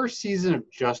the first season of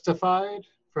Justified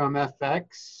from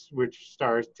FX, which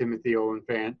stars Timothy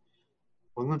Olyphant,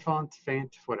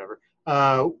 whatever,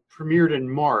 premiered in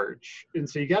March. And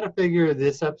so you got to figure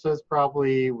this episode's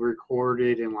probably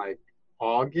recorded in like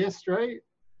August, right?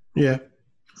 Yeah.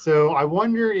 So I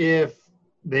wonder if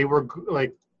they were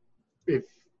like, if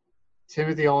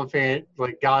Timothy Olyphant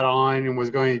got on and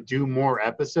was going to do more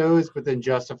episodes, but then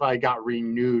Justified got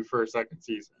renewed for a second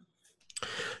season.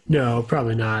 No,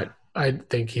 probably not. I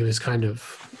think he was kind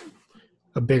of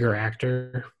a bigger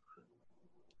actor.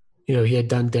 He had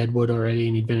done Deadwood already,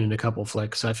 and he'd been in a couple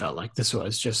flicks. So I felt like this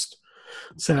was just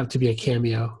set up to be a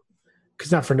cameo.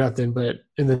 Because not for nothing, but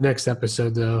in the next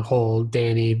episode, the whole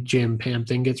Danny, Jim, Pam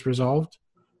thing gets resolved.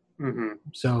 Mm-hmm.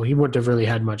 So he wouldn't have really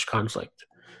had much conflict.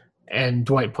 And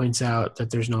Dwight points out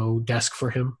that there's no desk for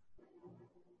him.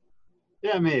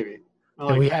 Yeah, maybe.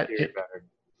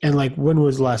 And when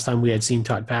was the last time we had seen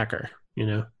Todd Packer?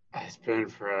 It's been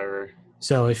forever.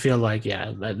 So I feel like,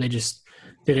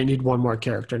 they didn't need one more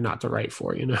character not to write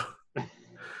for,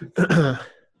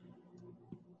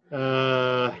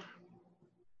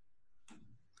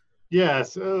 Yeah,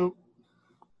 so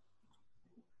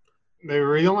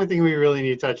the only thing we really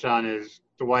need to touch on is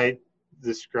Dwight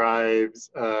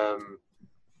describes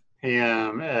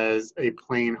Pam as a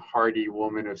plain, hardy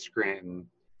woman of Scranton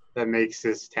that makes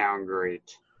this town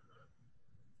great.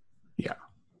 Yeah.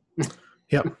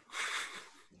 Yep.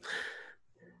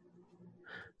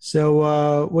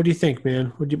 So, what do you think,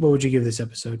 man? What would you give this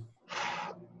episode?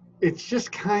 It's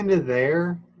just kind of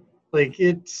there.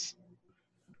 It's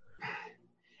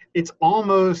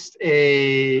almost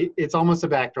a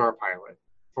backdoor pilot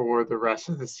for the rest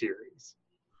of the series.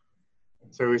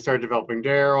 So we start developing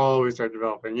Daryl, we start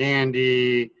developing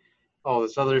Andy, all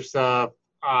this other stuff.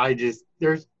 I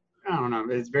don't know.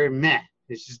 It's very meh.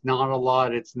 It's just not a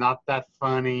lot. It's not that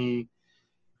funny.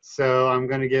 So I'm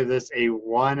going to give this a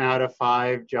 1 out of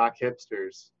 5 jock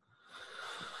hipsters.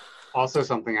 Also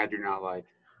something I do not like.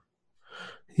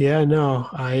 Yeah, no,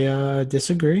 I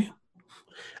disagree.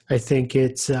 I think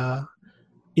it's, I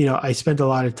spent a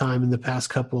lot of time in the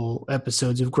past couple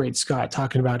episodes of Great Scott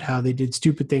talking about how they did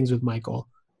stupid things with Michael,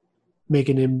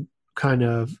 making him kind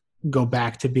of go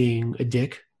back to being a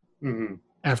dick Mm-hmm.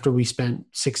 after we spent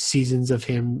 6 seasons of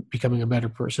him becoming a better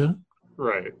person.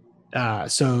 Right.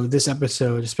 So this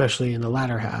episode, especially in the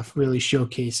latter half, really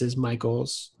showcases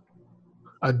Michael's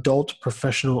adult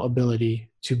professional ability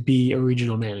to be a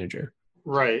regional manager.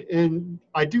 Right. And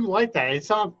I do like that. It's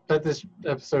not that this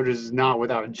episode is not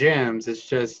without gems. It's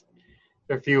just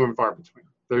they're few and far between.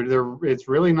 It's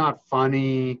really not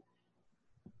funny.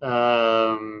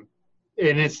 And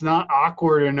it's not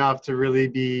awkward enough to really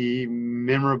be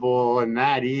memorable in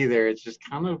that either. It's just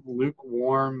kind of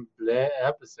lukewarm bleh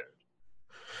episode.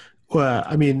 Well,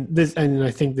 I mean, this, and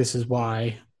I think this is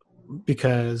why,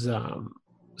 because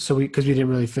we didn't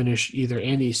really finish either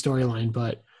Andy's storyline,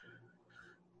 but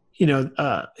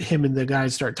him and the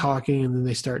guys start talking, and then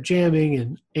they start jamming,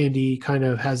 and Andy kind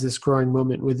of has this growing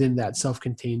moment within that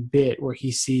self-contained bit where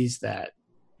he sees that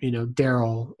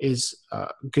Daryl is a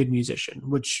good musician,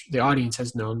 which the audience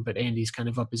has known, but Andy's kind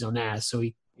of up his own ass, so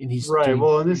he's right.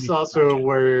 Well, and this is also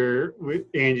where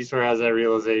Andy sort of has that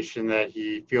realization that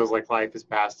he feels like life has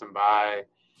passed him by,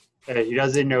 that he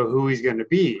doesn't know who he's going to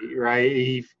be,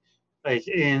 right?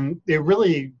 And it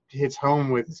really hits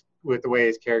home with the way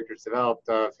his character's developed,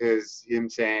 of him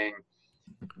saying,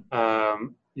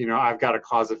 I've got a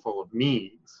closet full of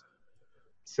me's.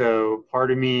 So part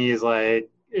of me is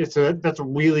like, that's a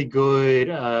really good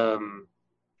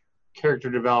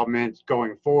character development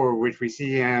going forward, which we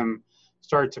see him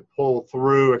start to pull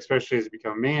through, especially as he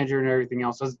becomes manager and everything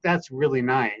else. So that's really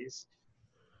nice.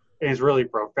 And it's really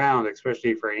profound,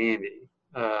 especially for Andy.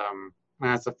 And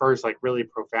that's the first really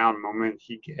profound moment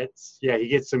he gets. Yeah, he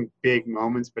gets some big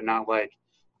moments, but not like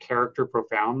character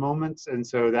profound moments. And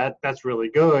so that's really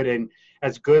good. And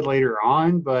that's good later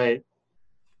on, but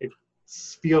it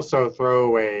feels so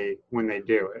throwaway when they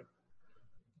do it.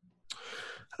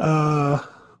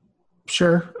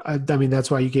 Sure. I mean,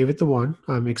 that's why you gave it the 1.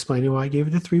 I'm explaining why I gave it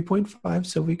the 3.5,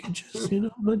 so we can just,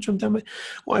 not jump down.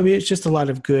 Well, I mean, it's just a lot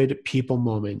of good people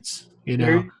moments,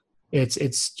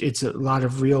 It's a lot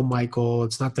of real Michael.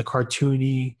 It's not the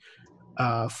cartoony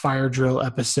fire drill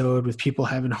episode with people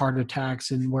having heart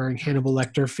attacks and wearing Hannibal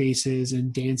Lecter faces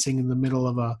and dancing in the middle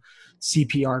of a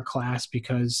CPR class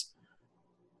because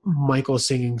Michael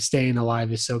singing "Staying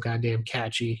Alive" is so goddamn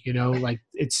catchy.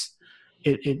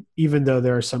 It even though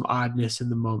there are some oddness in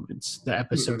the moments, the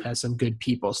episode has some good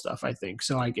people stuff, I think.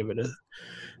 So I give it a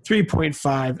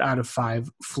 3.5 out of 5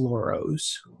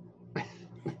 fluoros.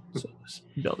 So,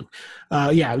 building.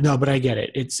 But I get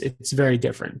it. It's very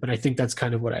different, but I think that's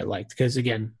kind of what I liked, because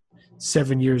again,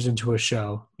 7 years into a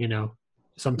show,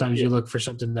 sometimes you look for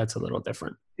something that's a little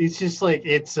different. It's just like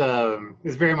it's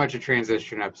very much a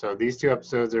transition episode. These 2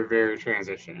 episodes are very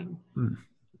transition.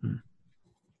 Mm-hmm.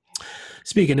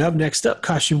 Speaking of, next up,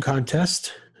 Costume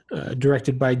Contest,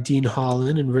 directed by Dean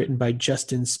Holland and written by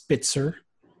Justin Spitzer.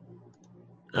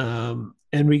 And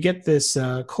we get this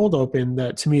cold open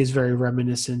that to me is very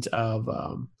reminiscent of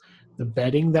the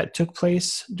betting that took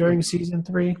place during season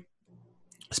 3,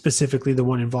 specifically the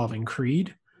one involving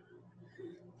Creed.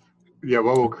 Yeah,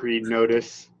 what will Creed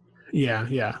notice?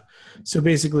 Yeah. So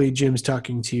basically, Jim's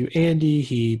talking to Andy.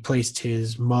 He placed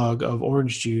his mug of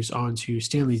orange juice onto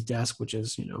Stanley's desk, which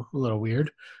is, a little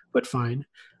weird, but fine.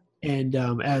 And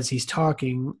as he's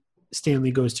talking,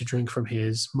 Stanley goes to drink from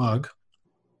his mug,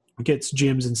 gets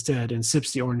Jim's instead, and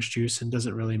sips the orange juice and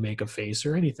doesn't really make a face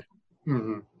or anything.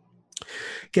 Mm-hmm.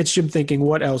 Gets Jim thinking,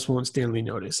 what else won't Stanley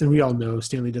notice? And we all know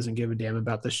Stanley doesn't give a damn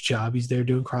about this job. He's there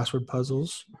doing crossword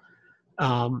puzzles.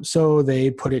 So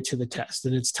they put it to the test,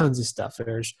 and it's tons of stuff.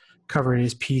 There's covering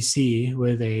his PC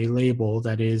with a label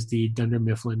that is the Dunder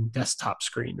Mifflin desktop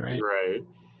screen, right? Right.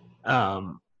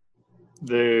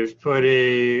 They've put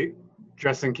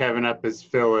dressing Kevin up as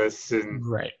Phyllis, and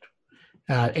right.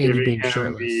 Andy being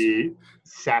shirtless. The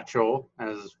satchel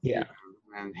as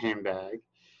and handbag.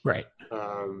 Right.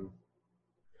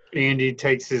 Andy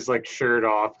takes his shirt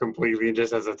off completely and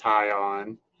just has a tie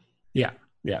on. Yeah.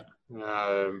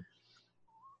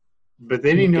 But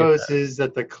then he notices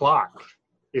that the clock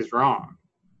is wrong.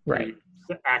 Right.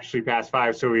 It's actually past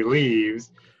 5, so he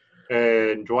leaves.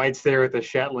 And Dwight's there with a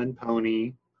Shetland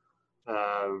pony.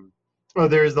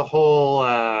 There's the whole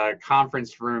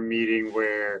conference room meeting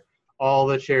where all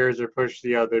the chairs are pushed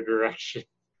the other direction.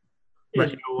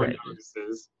 Right. No one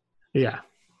notices. Yeah.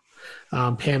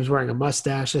 Pam's wearing a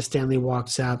mustache as Stanley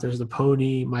walks out. There's the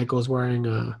pony. Michael's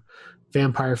wearing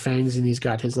vampire fangs, and he's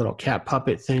got his little cat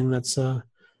puppet thing that's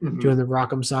doing the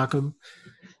rock'em sock'em.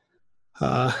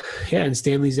 And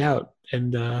Stanley's out.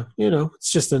 And,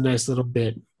 it's just a nice little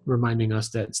bit reminding us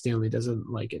that Stanley doesn't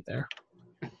like it there.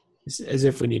 It's as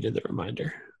if we needed the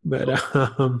reminder. But,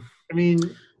 I mean,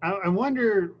 I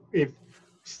wonder if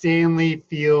Stanley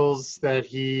feels that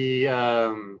he,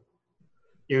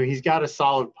 he's got a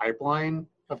solid pipeline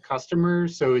of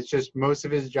customers, so it's just most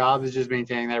of his job is just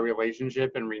maintaining that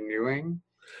relationship and renewing.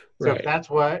 So Right. if that's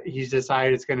what he's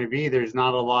decided it's going to be, there's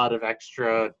not a lot of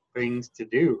extra things to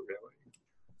do, really.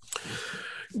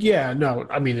 Yeah, no,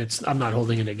 I mean, I'm not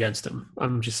holding it against him.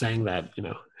 I'm just saying that,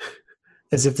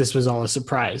 as if this was all a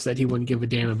surprise, that he wouldn't give a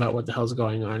damn about what the hell's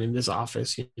going on in this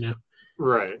office,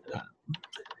 Right.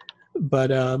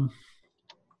 But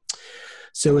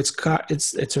so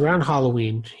it's around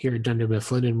Halloween here at Dunder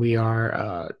Mifflin, and we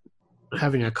are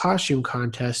having a costume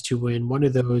contest to win one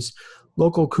of those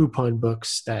local coupon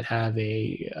books that have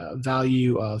a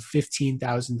value of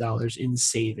 $15,000 in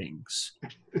savings.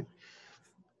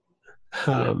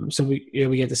 So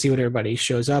we get to see what everybody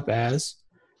shows up as.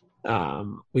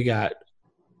 We got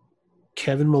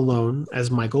Kevin Malone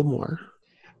as Michael Moore.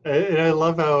 And I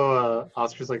love how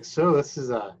Oscar's like, so this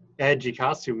is a edgy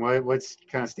costume. What's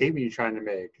kind of statement you trying to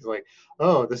make? He's like,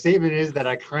 oh, the statement is that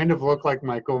I kind of look like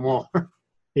Michael Moore.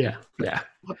 Yeah.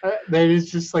 That is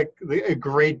just like a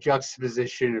great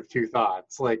juxtaposition of two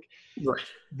thoughts. Like Right.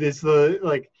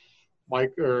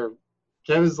 Mike or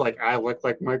Kevin's like, I look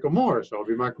like Michael Moore, so I'll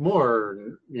be Michael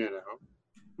Moore. And,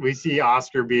 we see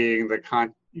Oscar being the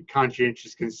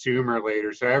conscientious consumer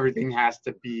later, so everything has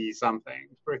to be something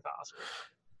with Oscar.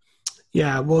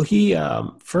 Yeah, well, he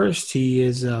first he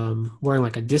is wearing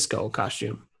like a disco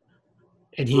costume,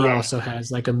 and he Right. also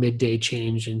has like a midday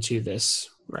change into this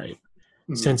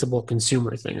sensible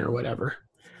consumer thing or whatever.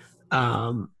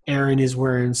 Aaron is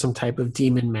wearing some type of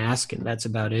demon mask, and that's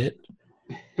about it.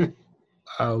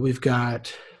 We've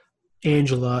got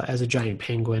Angela as a giant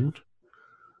penguin.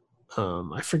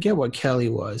 I forget what Kelly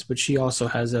was, but she also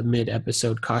has a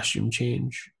mid-episode costume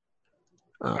change.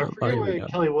 I forget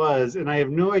what Kelly was, and I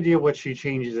have no idea what she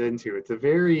changes into. It's a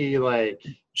very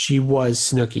She was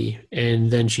Snooki, and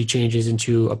then she changes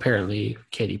into apparently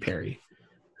Katy Perry.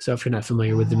 So if you're not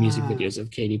familiar with the music videos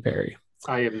of Katy Perry,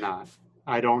 I am not.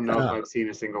 I don't know if I've seen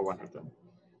a single one of them.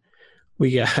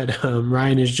 we got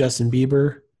Ryan is Justin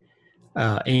Bieber.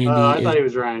 Andy. I thought he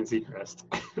was Ryan Seacrest.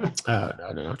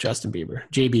 No, Justin Bieber.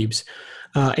 J Biebs.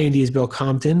 Andy is Bill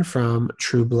Compton from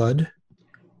True Blood.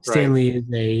 Stanley is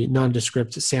a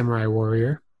nondescript samurai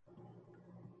warrior.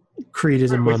 Creed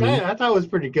is a Which mummy. I thought was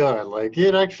pretty good. Like,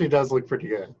 it actually does look pretty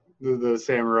good. The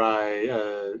samurai.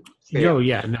 Oh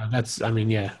yeah, no,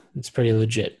 it's pretty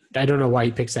legit. I don't know why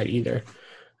he picks that either.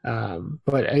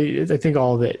 But I think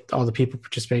all the people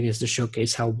participating is to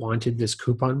showcase how wanted this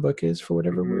coupon book is for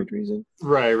whatever weird reason.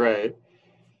 Right.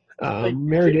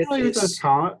 Meredith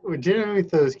generally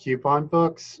with those coupon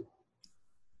books,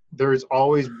 there's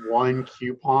always one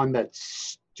coupon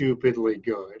that's stupidly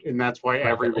good, and that's why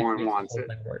everyone wants it.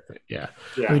 Yeah.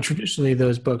 I mean, traditionally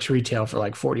those books retail for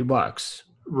like $40.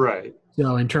 Right.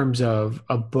 So in terms of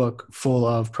a book full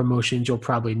of promotions you'll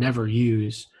probably never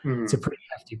use, it's a pretty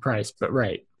hefty price. But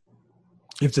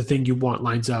if the thing you want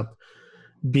lines up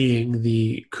being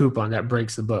the coupon that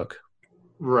breaks the book.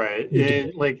 Right.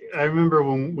 And I remember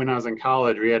when I was in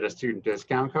college, we had a student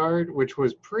discount card, which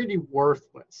was pretty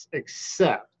worthless,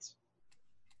 except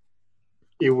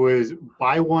it was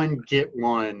buy one, get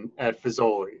one at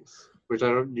Fazoli's, which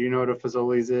do you know what a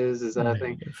Fazoli's is? Is that a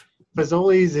thing?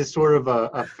 Fazoli's is sort of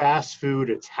a fast food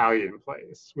Italian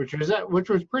place, which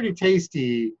was pretty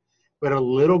tasty, but a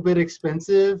little bit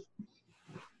expensive.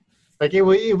 Like it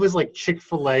was like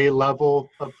Chick-fil-A level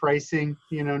of pricing,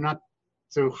 not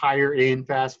so higher in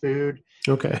fast food.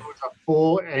 Okay. It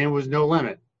was and it was no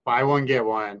limit. Buy one, get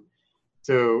one.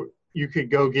 So you could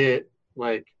go get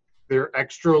their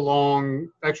extra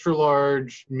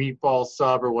large meatball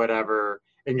sub or whatever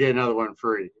and get another one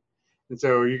free. And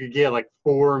so you could get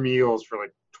 4 meals for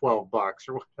 $12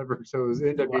 or whatever. So it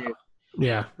ended up being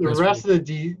the rest of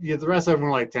them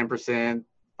were 10%,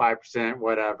 5%,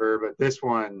 whatever. But this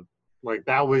one,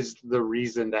 that was the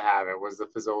reason to have it, was the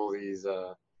Fazoli's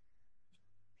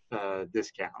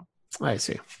discount. I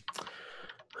see.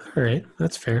 All right,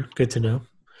 that's fair. Good to know.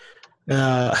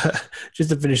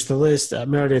 Just to finish the list,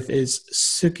 Meredith is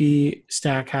Sookie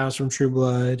Stackhouse from True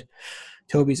Blood.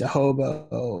 Toby's a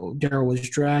hobo. Daryl was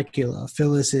Dracula.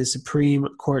 Phyllis is Supreme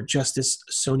Court Justice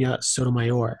Sonia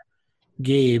Sotomayor.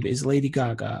 Gabe is Lady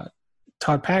Gaga.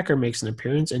 Todd Packer makes an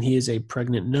appearance, and he is a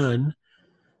pregnant nun.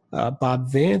 Bob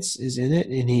Vance is in it,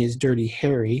 and he is Dirty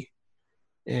Harry.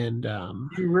 And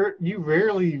you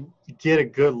rarely get a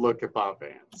good look at Bob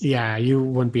Vance. Yeah, you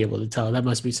wouldn't be able to tell. That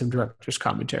must be some director's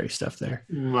commentary stuff there.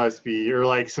 Must be, or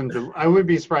I wouldn't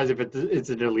be surprised if it's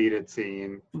a deleted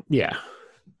scene. Yeah.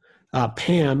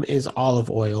 Pam is Olive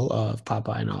Oil of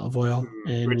Popeye and Olive Oil,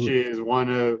 and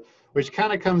which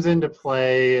kind of comes into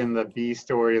play in the B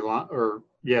storyline,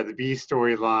 the B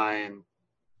storyline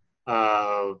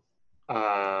of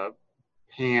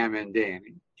Pam and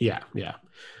Danny. Yeah.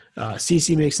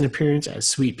 Cece makes an appearance as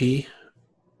Sweet Pea,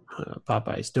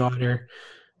 Popeye's daughter.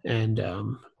 And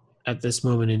at this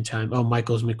moment in time,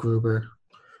 Michael's MacGruber.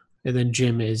 And then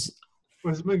Jim is.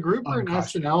 Was MacGruber an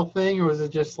SNL thing, or was it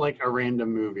just like a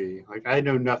random movie? Like, I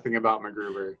know nothing about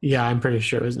MacGruber. Yeah, I'm pretty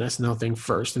sure it was an SNL thing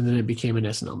first, and then it became an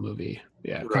SNL movie.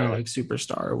 Yeah, kind of Right. like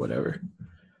Superstar or whatever.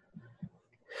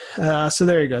 So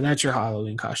there you go. That's your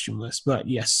Halloween costume list. But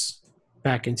yes,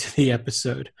 back into the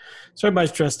episode. So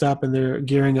everybody's dressed up, and they're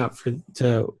gearing up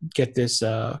to get this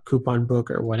coupon book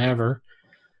or whatever.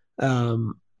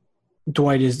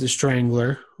 Dwight is the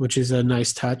strangler, which is a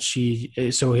nice touch.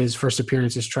 So his first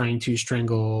appearance is trying to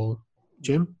strangle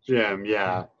Jim. Jim,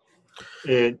 yeah.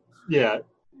 But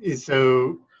this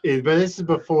is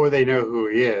before they know who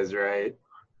he is, right?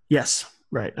 Yes,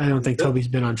 right. I don't think Toby's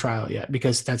been on trial yet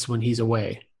because that's when he's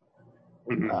away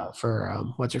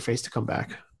for what's her face to come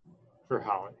back. For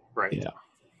Holly, right? Yeah.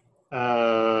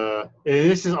 And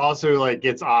this is also like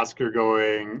gets Oscar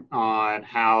going on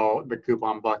how the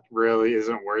coupon buck really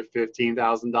isn't worth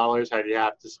 $15,000. How do you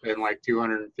have to spend like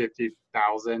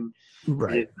 $250,000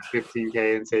 Right. to get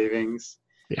 $15K in savings?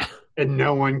 Yeah. And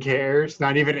no one cares.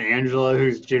 Not even Angela,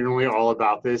 who's generally all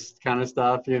about this kind of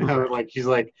stuff. You know, like she's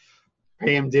like,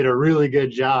 Pam did a really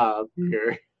good job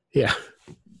here. Yeah.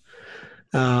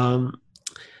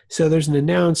 So there's an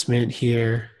announcement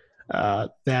here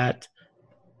that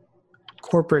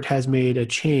corporate has made a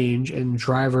change and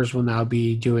drivers will now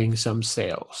be doing some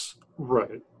sales.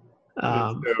 Right.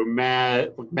 So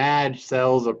Madge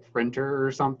sells a printer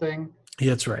or something.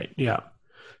 That's right. Yeah.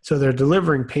 So they're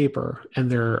delivering paper and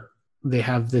they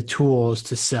have the tools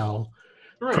to sell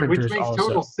Right, which makes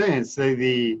total sense.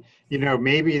 Maybe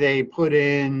they put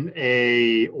in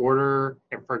a order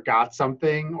and forgot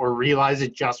something or realized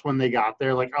it just when they got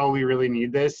there, like, oh, we really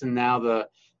need this. And now the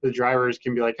drivers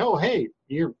can be like, oh, hey,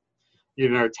 here,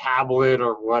 tablet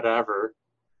or whatever.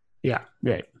 Yeah,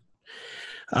 right.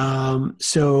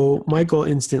 So Michael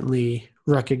instantly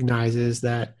recognizes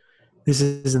that this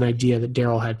is an idea that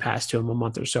Daryl had passed to him a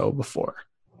month or so before,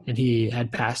 and he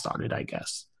had passed on it, I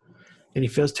guess. And he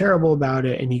feels terrible about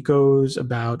it, and he goes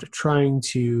about trying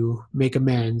to make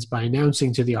amends by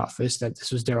announcing to the office that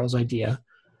this was Daryl's idea,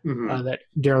 that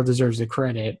Daryl deserves the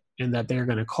credit, and that they're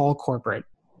going to call corporate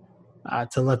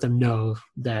to let them know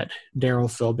that Daryl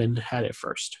Philbin had it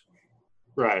first.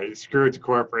 Right, screw it to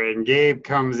corporate. And Gabe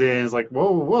comes in and is like,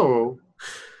 whoa,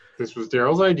 this was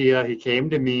Daryl's idea. He came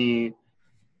to me,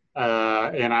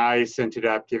 and I sent it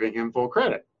up giving him full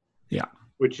credit. Yeah.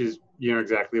 Which is,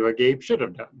 exactly what Gabe should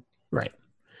have done. Right.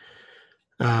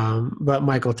 But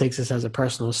Michael takes this as a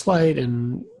personal slight,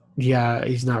 and yeah,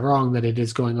 he's not wrong that it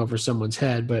is going over someone's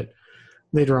head, but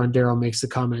later on Daryl makes the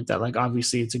comment that, like,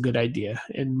 obviously it's a good idea,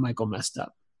 and Michael messed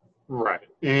up. Right.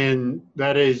 And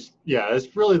that is,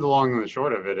 that's really the long and the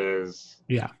short of it is.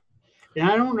 Yeah. And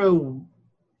I don't know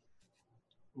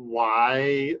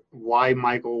why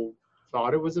Michael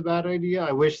thought it was a bad idea.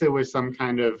 I wish there was some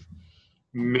kind of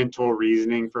mental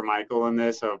reasoning for Michael in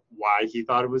this of why he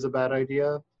thought it was a bad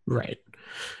idea. Right.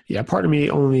 Yeah, part of me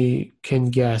only can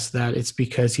guess that it's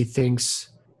because he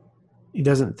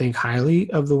doesn't think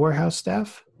highly of the warehouse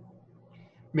staff.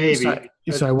 Maybe.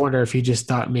 So I wonder if he just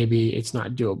thought maybe it's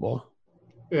not doable.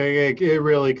 It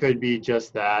really could be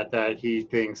just that he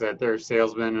thinks that they're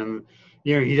salesmen and,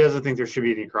 he doesn't think there should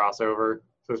be any crossover,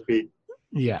 so to speak.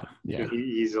 Yeah.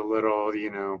 He's a little,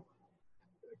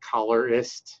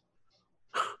 colorist.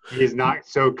 He's not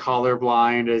so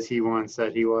colorblind as he once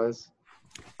said he was.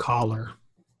 Colors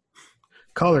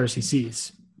he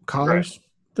sees. Collars?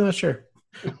 Right. Not sure.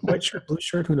 White shirt, blue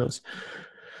shirt, who knows?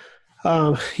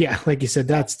 Like you said,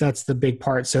 that's the big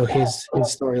part. So his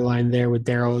storyline there with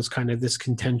Daryl is kind of this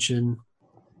contention.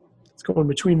 It's going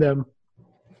between them,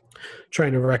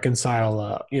 trying to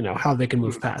reconcile, how they can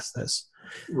move past this.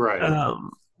 Right.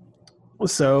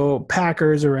 So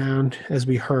Packer's around, as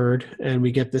we heard, and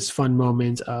we get this fun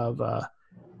moment of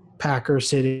Packer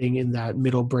sitting in that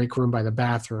middle break room by the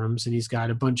bathrooms, and he's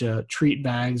got a bunch of treat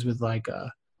bags with like,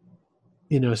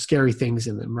 scary things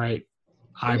in them, right?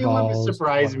 Eyeballs. It wouldn't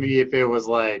surprise me if it was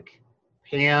like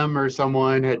Pam or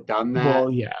someone had done that.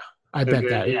 Well, yeah, I bet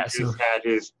that. He Yeah, just so had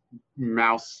his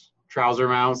trouser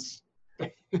mouse.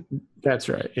 that's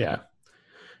right. Yeah.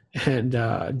 And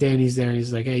Danny's there, and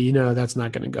he's like, hey, that's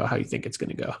not going to go how you think it's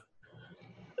going to go.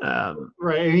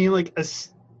 Right. I mean, like,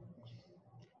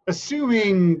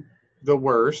 assuming the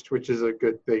worst, which is a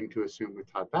good thing to assume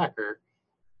with Todd Packer,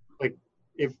 like,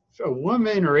 if a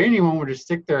woman or anyone were to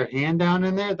stick their hand down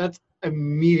in there, that's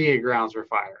immediate grounds for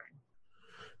firing.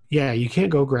 Yeah, you can't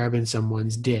go grabbing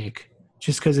someone's dick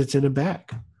just because it's in a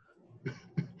bag.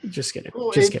 Just kidding.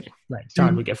 Well, Just kidding. Right.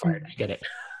 Todd would get fired. I get it.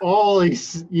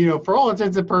 Always, for all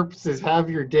intents and purposes, have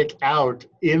your dick out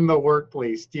in the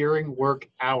workplace during work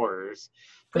hours.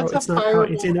 Bro, That's it's not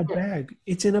out. It's in a bag.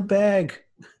 It's in a bag.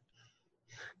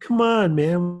 Come on,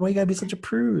 man. Why you gotta be such a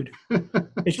prude?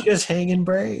 It's just hanging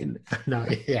brain. No,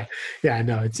 yeah. I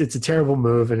know. It's a terrible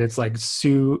move, and it's like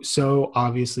so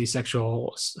obviously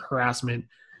sexual harassment.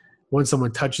 Once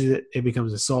someone touches it, it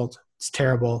becomes assault. It's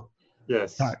terrible.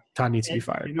 Yes. Todd needs to be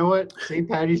fired. You know what? St.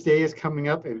 Patty's Day is coming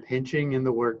up, and pinching in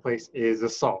the workplace is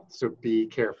assault. So be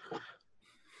careful.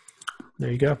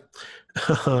 There you go.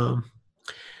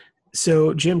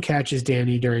 So Jim catches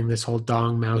Danny during this whole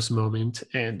dong mouse moment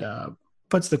and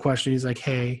puts the question. He's like,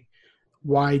 hey,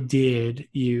 why did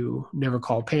you never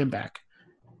call Pam back?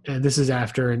 And this is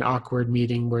after an awkward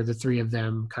meeting where the three of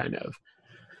them kind of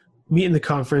meet in the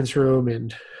conference room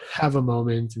and have a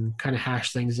moment and kind of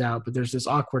hash things out. But there's this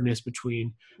awkwardness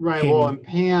between Right. Pam Well, and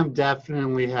Pam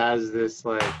definitely has this,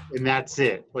 like, and that's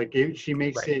it. Like, she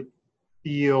makes it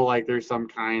feel like there's some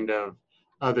kind of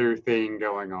other thing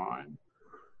going on.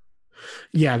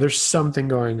 Yeah, there's something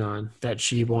going on that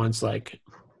she wants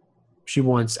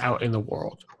out in the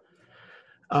world.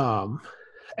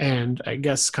 And I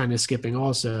guess kind of skipping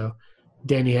also,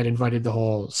 Danny had invited the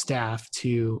whole staff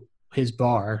to his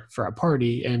bar for a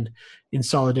party, and in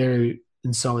solidarity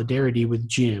with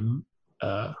Jim,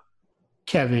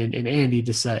 Kevin and Andy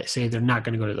say they're not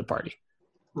going to go to the party.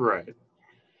 Right.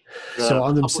 So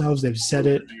on themselves, they've said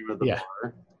it. Yeah.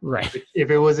 Bar. Right.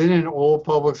 If it was in an old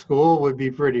public school, it would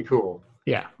be pretty cool.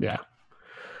 Yeah.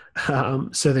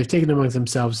 So they've taken it amongst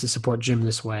themselves to support Jim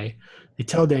this way. They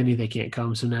tell Danny they can't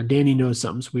come, so now Danny knows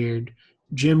something's weird.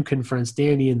 Jim confronts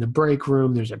Danny in the break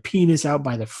room. There's a penis out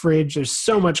by the fridge. There's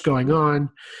so much going on.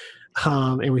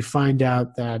 And we find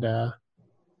out that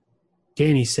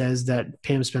Danny says that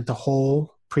Pam spent the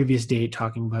whole previous date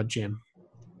talking about Jim.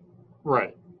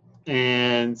 Right.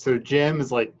 And so Jim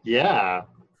is like, yeah.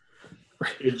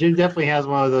 Jim definitely has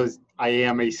one of those I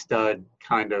am a stud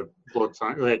kind of looks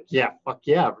on. Like, yeah, fuck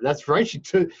yeah. That's right.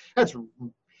 That's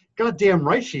goddamn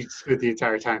right. She spent the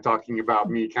entire time talking about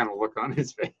me kind of look on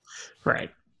his face. Right.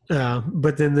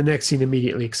 But then the next scene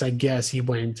immediately, because I guess he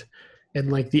went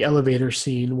and like the elevator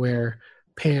scene where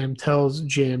Pam tells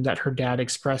Jim that her dad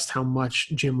expressed how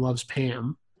much Jim loves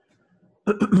Pam.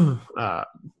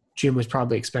 Jim was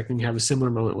probably expecting to have a similar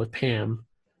moment with Pam,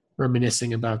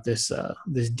 reminiscing about this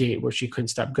date where she couldn't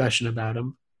stop gushing about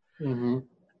him. Mm-hmm.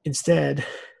 Instead,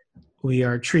 we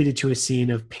are treated to a scene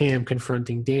of Pam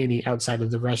confronting Danny outside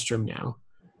of the restroom now.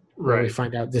 Where we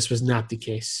find out this was not the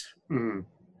case. Mm-hmm.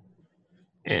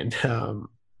 And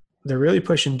they're really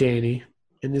pushing Danny.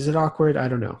 And is it awkward? I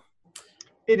don't know.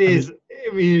 It is.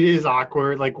 I mean, it is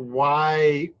awkward. Like,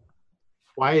 why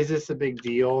is this a big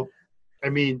deal? I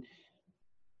mean,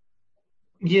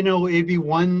 it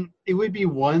would be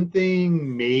one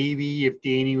thing maybe if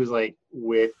Danny was like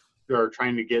with or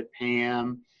trying to get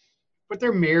Pam, but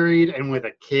they're married and with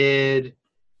a kid.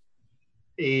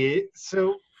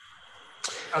 So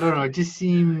I don't know. It just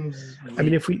seems. I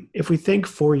mean, if we think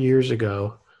 4 years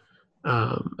ago,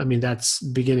 that's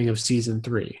beginning of season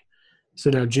 3. So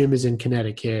now Jim is in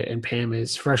Connecticut and Pam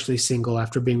is freshly single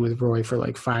after being with Roy for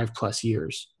like 5+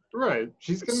 years. Right.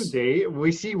 She's going to date.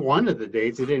 We see one of the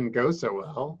dates. It didn't go so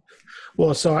well.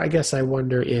 Well, so I guess I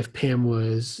wonder if Pam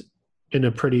was in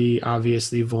a pretty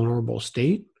obviously vulnerable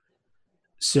state.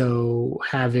 So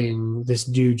having this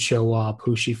dude show up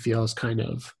who she feels kind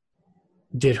of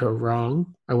did her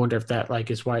wrong, I wonder if that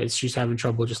like is why she's having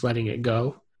trouble just letting it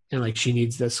go. And like she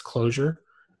needs this closure.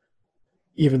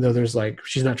 Even though there's like,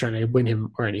 she's not trying to win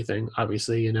him or anything,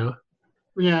 obviously,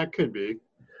 Yeah, it could be.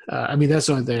 That's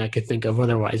the only thing I could think of.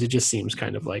 Otherwise, it just seems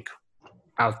kind of like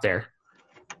out there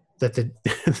that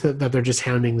that they're just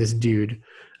hounding this dude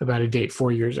about a date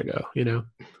 4 years ago,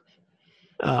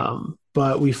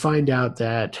 But we find out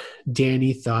that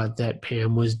Danny thought that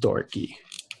Pam was dorky.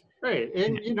 Right.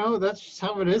 And, that's just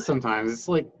how it is sometimes. It's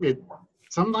like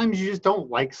sometimes you just don't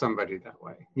like somebody that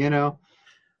way,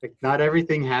 Like, not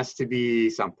everything has to be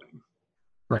something.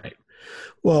 Right.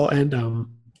 Well, and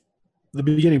the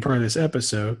beginning part of this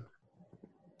episode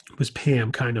was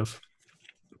Pam kind of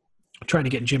trying to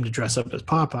get Jim to dress up as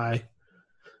Popeye,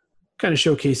 kind of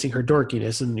showcasing her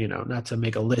dorkiness and, not to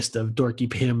make a list of dorky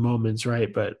Pam moments,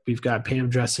 right? But we've got Pam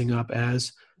dressing up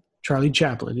as Charlie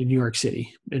Chaplin in New York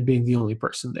City and being the only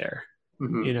person there.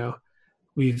 Mm-hmm.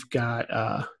 We've got,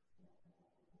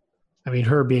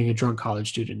 her being a drunk college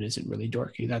student isn't really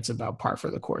dorky. That's about par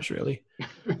for the course, really.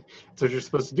 That's what you're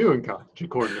supposed to do in college,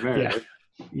 according to Meredith.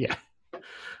 Yeah.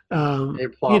 They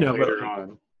plot later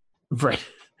on. Right.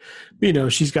 you know,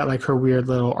 she's got like her weird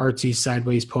little artsy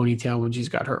sideways ponytail when she's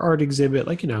got her art exhibit.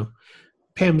 Like, you know,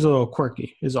 Pam's a little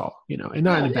quirky is all, you know, and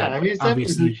not in a bad I way, mean, it's definitely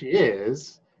obviously. who she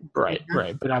is. Right.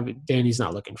 But Danny's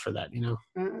not looking for that, you know.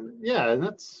 Yeah, and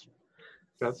that's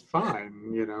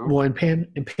fine, you know. Well, and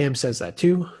Pam says that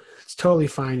too. It's totally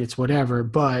fine. It's whatever.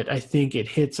 But I think it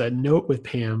hits a note with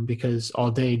Pam because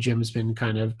all day Jim's been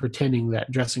kind of pretending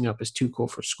that dressing up is too cool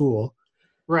for school.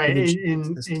 Right. And then she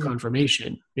gets this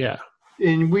confirmation. Yeah.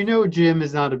 And we know Jim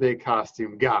is not a big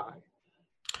costume guy.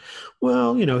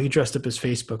 Well, you know, he dressed up as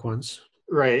Facebook once.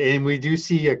 Right. And we do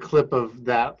see a clip of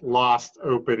that lost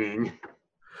opening.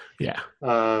 Yeah.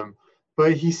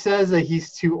 But he says that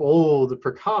he's too old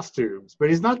for costumes, but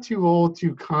he's not too old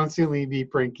to constantly be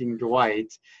pranking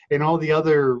Dwight and all the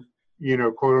other, you know,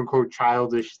 quote unquote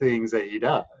childish things that he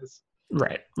does.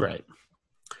 Right.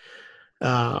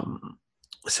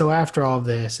 So after all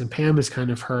this, and Pam is kind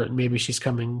of hurt, and maybe she's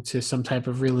coming to some type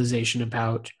of realization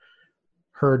about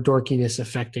her dorkiness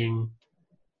affecting,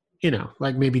 you know,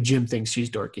 like maybe Jim thinks she's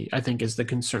dorky, I think is the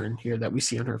concern here that we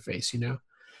see on her face, you know.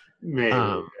 Maybe,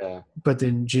 yeah. But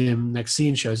then Jim, next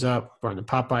scene, shows up wearing a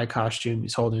Popeye costume.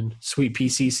 He's holding Sweet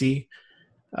PCC.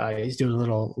 He's doing a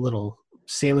little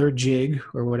sailor jig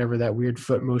or whatever that weird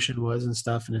foot motion was and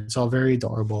stuff, and it's all very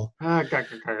adorable.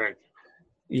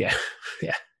 Yeah.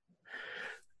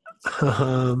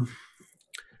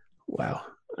 Wow.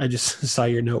 I just saw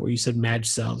your note where you said Madge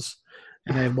cells,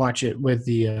 and I watch it with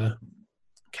the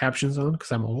captions on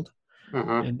because I'm old,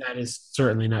 and that is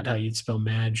certainly not how you'd spell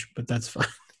Madge, but that's fine.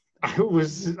 I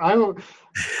was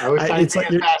typing as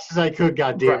fast as I could.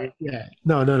 God damn it! Yeah,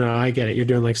 no, I get it. You're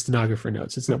doing like stenographer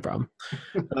notes. It's no problem.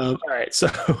 All right, so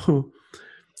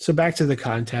back to the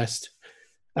contest.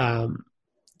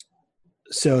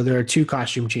 So there are 2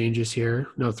 costume changes here.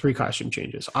 No, 3 costume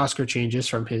changes. Oscar changes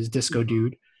from his disco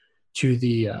dude to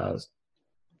the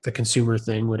consumer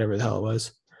thing, whatever the hell it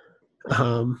was.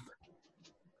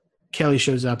 Kelly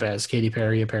shows up as Katy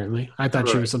Perry. Apparently, I thought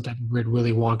she was some type of weird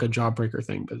Willy Wonka jawbreaker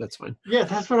thing, but that's fine. Yeah,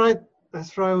 that's what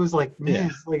I was like. Man,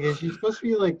 like, is she supposed to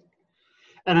be like?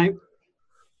 And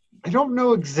I don't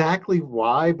know exactly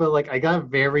why, but like I got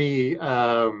very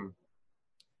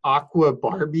Aqua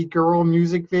Barbie girl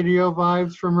music video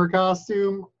vibes from her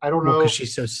costume. I don't know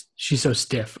because she's so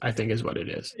stiff, I think is what it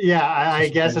is. Yeah, I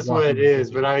guess that's what it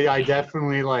is. But I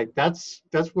definitely like that's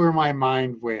where my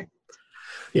mind went.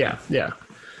 Yeah.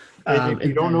 If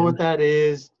you don't know what that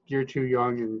is, you're too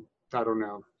young, and I don't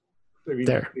know. I mean,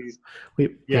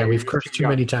 we've cursed too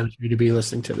many times for you to be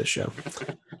listening to this show.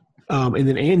 And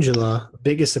then Angela,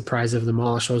 biggest surprise of them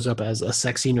all, shows up as a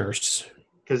sexy nurse.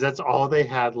 Because that's all they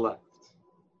had left.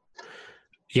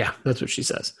 Yeah, that's what she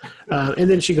says. And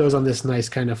then she goes on this nice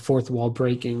kind of fourth wall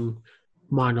breaking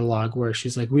monologue where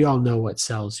she's like, we all know what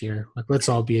sells here. Like, let's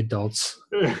all be adults.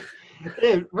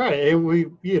 Right. And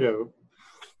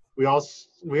we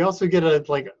also get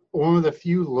one of the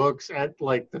few looks at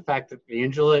like the fact that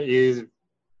Angela is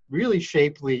really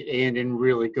shapely and in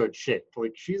really good shape.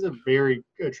 Like, she's a very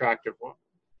attractive one.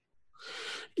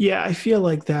 Yeah, I feel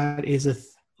like that is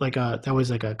that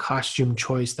was like a costume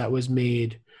choice that was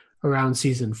made around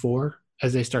season 4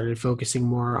 as they started focusing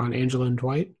more on Angela and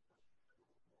Dwight.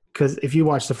 Because if you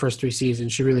watch the first 3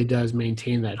 seasons, she really does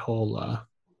maintain that whole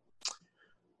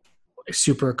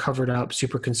super covered up,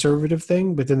 super conservative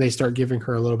thing. But then they start giving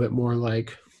her a little bit more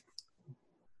like,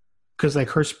 because like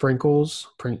her sprinkles,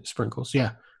 her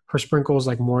sprinkles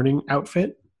like morning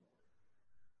outfit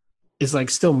is like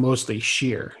still mostly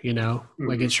sheer, you know,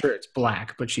 like it's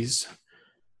black, but it's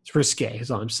risque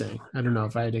is all I'm saying. I don't know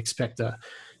if I'd expect a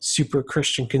super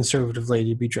Christian conservative lady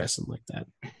to be dressing like that.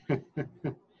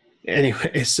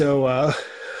 Anyway, so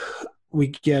we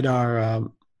get our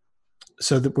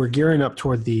we're gearing up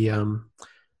toward the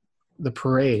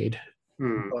parade,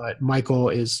 but Michael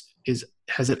has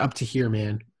it up to here,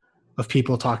 man, of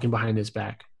people talking behind his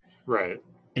back. Right.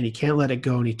 And he can't let it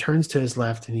go, and he turns to his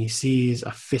left and he sees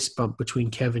a fist bump between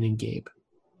Kevin and Gabe.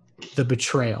 The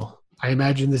betrayal. I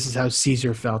imagine this is how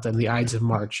Caesar felt on the Ides of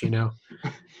March, you know?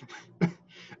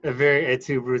 A very Et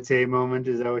tu, Brute moment,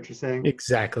 is that what you're saying?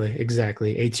 Exactly.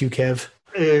 Et tu, Kev?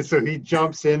 And so he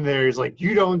jumps in there. He's like,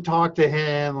 you don't talk to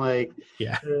him. Like,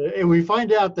 yeah. And we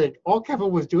find out that all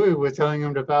Kevin was doing was telling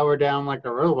him to power down like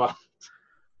a robot.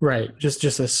 Right. Just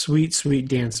a sweet, sweet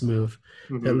dance move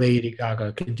that Lady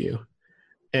Gaga could do.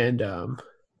 And, oh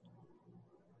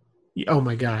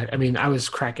my God. I mean, I was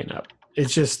cracking up.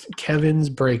 It's just Kevin's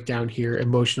breakdown here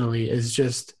emotionally is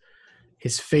just,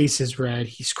 his face is red.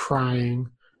 He's crying.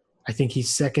 I think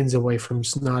he's seconds away from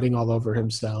snotting all over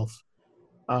himself.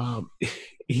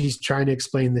 He's trying to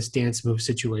explain this dance move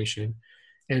situation.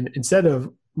 And instead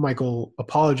of Michael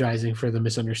apologizing for the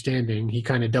misunderstanding, he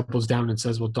kind of doubles down and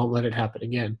says, well, don't let it happen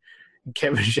again. And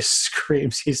Kevin just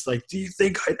screams. He's like, do you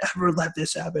think I'd ever let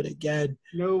this happen again?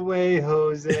 No way,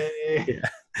 Jose.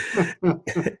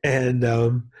 And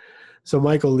so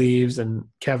Michael leaves, and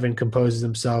Kevin composes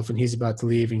himself, and he's about to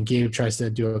leave, and Gabe tries to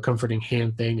do a comforting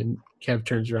hand thing, and Kev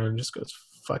turns around and just goes,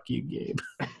 fuck you, Gabe.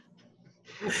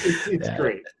 It's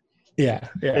great. Yeah.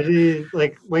 It is,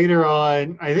 like, later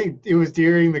on, I think it was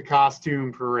during the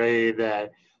costume parade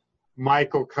that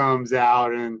Michael comes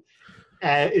out and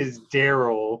is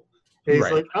Daryl. He's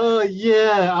Right. like, oh,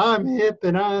 yeah, I'm hip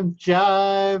and I'm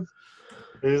jive.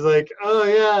 He's like, oh,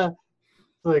 yeah.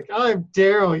 Like, I'm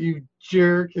Daryl, you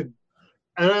jerk. And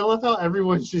I love how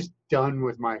everyone's just done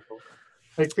with Michael.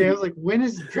 Like, fans, like, when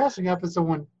has dressing up as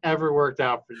someone ever worked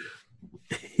out for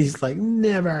you? He's like,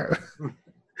 never.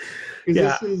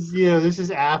 Because this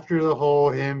is after the whole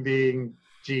him being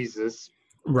Jesus.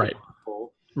 Right.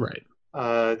 Whole. Right.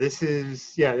 This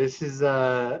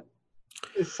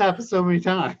happened so many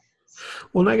times.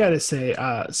 Well, and I got to say,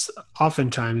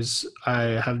 oftentimes I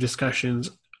have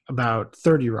discussions about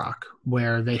 30 Rock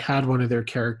where they had one of their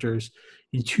characters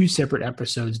in 2 separate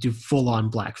episodes do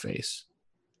full-on blackface.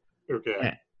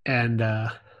 Okay. And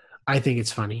I think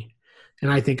it's funny.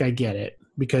 And I think I get it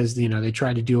because, they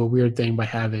tried to do a weird thing by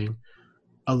having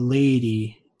a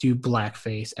lady do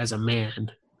blackface as a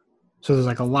man. So there's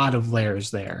like a lot of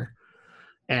layers there.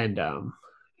 And,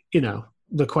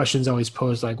 the question's always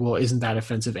posed like, well, isn't that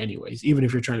offensive anyways, even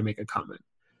if you're trying to make a comment?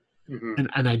 Mm-hmm.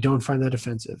 And I don't find that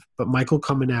offensive. But Michael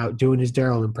coming out, doing his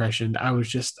Daryl impression,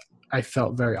 I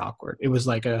felt very awkward. It was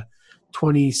like a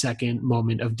 20-second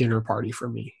moment of dinner party for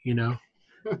me, where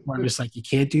I'm just like, you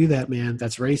can't do that, man.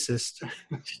 That's racist.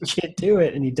 You can't do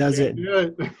it. And he does it.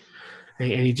 And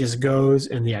he just goes.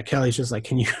 And Kelly's just like,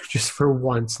 can you just for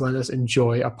once let us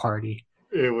enjoy a party?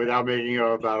 Yeah, without making it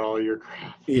about all your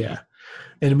crap. Yeah.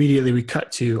 And immediately we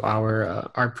cut to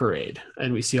our parade,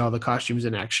 and we see all the costumes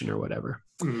in action or whatever.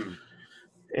 Mm-hmm.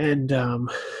 And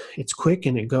it's quick,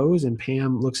 and it goes, and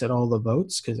Pam looks at all the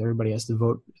votes because everybody has to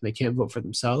vote. They can't vote for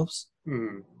themselves.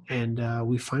 Mm-hmm. And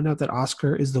we find out that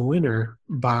Oscar is the winner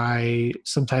by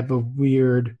some type of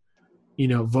weird,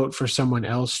 vote for someone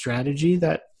else strategy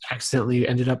that accidentally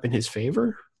ended up in his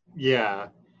favor. Yeah.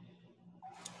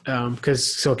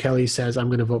 Because Kelly says, I'm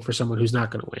going to vote for someone who's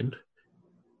not going to win.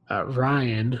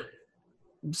 Ryan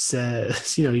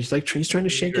says, he's trying to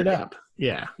shake it up.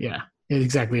 Yeah.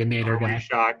 Exactly, a Nader guy. I'm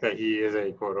shocked that he is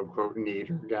a quote-unquote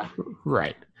Nader guy.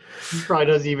 Right. He probably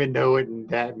doesn't even know what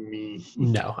that means.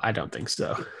 No, I don't think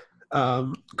so.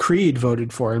 Creed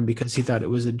voted for him because he thought it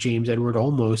was a James Edward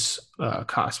Olmos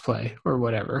cosplay or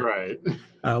whatever. Right.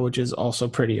 Which is also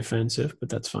pretty offensive, but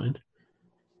that's fine.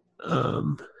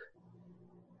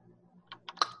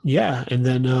 Yeah, and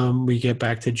then we get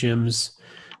back to Jim's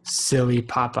silly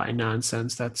Popeye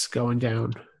nonsense that's going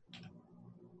down.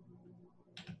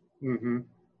 Mm-hmm.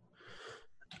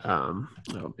 Oh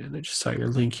man, I just saw your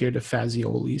link here to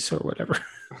Fazioli's or whatever.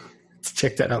 Let's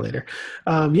check that out later.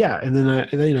 Yeah, and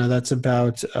then that's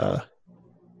about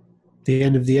the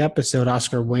end of the episode.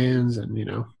 Oscar wins, and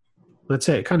that's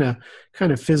it. Kind of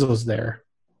fizzles there.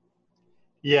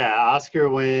 Yeah, Oscar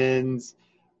wins.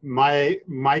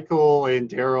 Michael and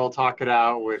Daryl talk it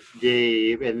out with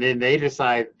Gabe, and then they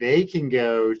decide they can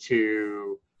go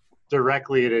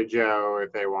directly to Joe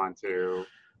if they want to,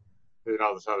 and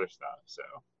all this other stuff. So,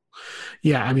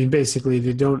 yeah, I mean, basically,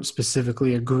 they don't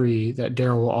specifically agree that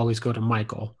Daryl will always go to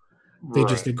Michael. They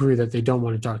just agree that they don't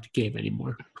want to talk to Gabe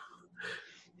anymore.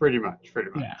 Pretty much.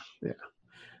 Yeah.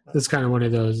 That's kind of one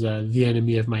of those, the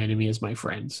enemy of my enemy is my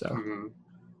friend. So.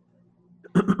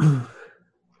 Mm-hmm.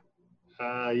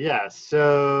 Yeah.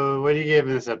 So, what do you give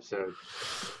this episode?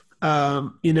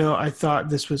 I thought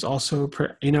this was also,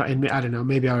 and I don't know,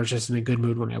 maybe I was just in a good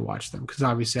mood when I watched them because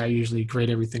obviously I usually grade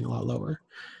everything a lot lower.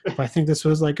 But I think this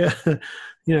was like a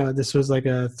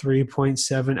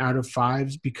 3.7 out of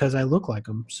 5s because I look like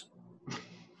them.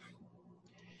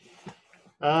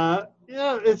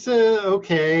 Yeah, it's a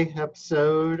okay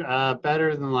episode.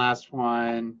 Better than the last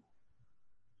one.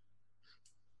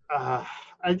 I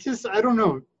don't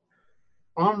know.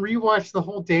 On rewatch, the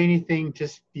whole Danny thing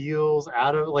just feels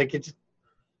out of it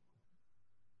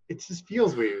just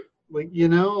feels weird.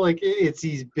 It's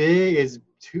these big,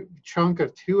 chunk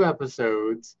of 2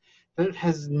 episodes that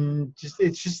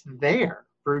it's just there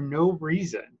for no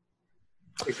reason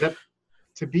except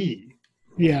to be.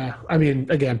 Yeah, I mean,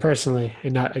 again, personally,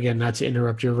 and not to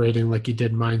interrupt your rating like you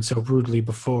did mine so rudely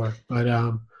before, but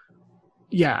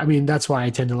yeah, I mean, that's why I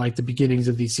tend to like the beginnings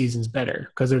of these seasons better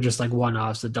because they're just like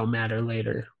one-offs that don't matter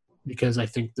later because I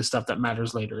think the stuff that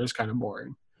matters later is kind of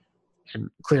boring. And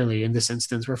clearly, in this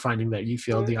instance, we're finding that you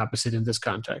feel the opposite in this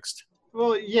context.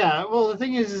 Well, yeah. Well, the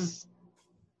thing is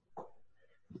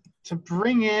to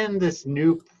bring in this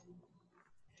new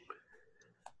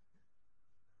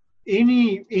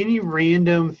any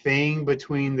random thing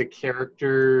between the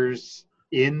characters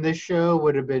in the show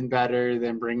would have been better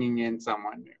than bringing in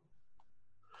someone new.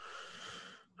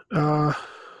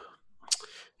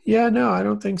 Yeah, no, I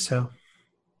don't think so.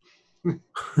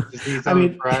 Just need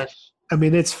something fresh. I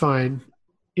mean, it's fine,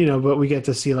 but we get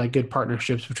to see like good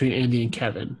partnerships between Andy and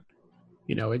Kevin.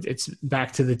 It's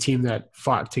back to the team that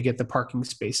fought to get the parking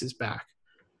spaces back.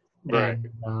 Right.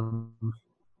 And,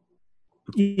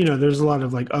 there's a lot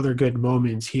of like other good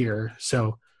moments here.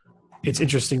 So it's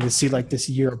interesting to see like this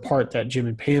year apart that Jim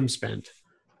and Pam spent.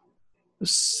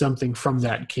 Something from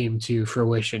that came to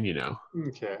fruition,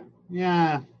 Okay.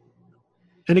 Yeah.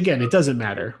 And again, it doesn't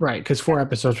matter, right? Because 4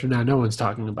 episodes from now, no one's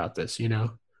talking about this,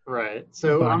 Right.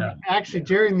 So But, actually,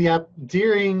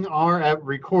 during our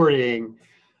recording,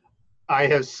 I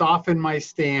have softened my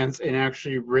stance and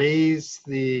actually raised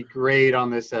the grade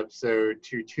on this episode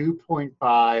to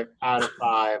 2.5 out of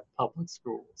 5 public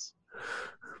schools.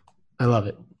 I love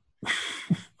it.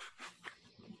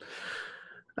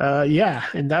 Yeah,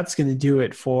 and that's going to do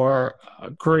it for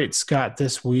Great Scott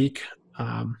this week.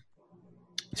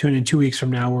 Tune in 2 weeks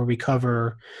from now where we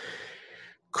cover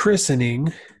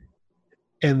christening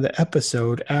and the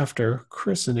episode after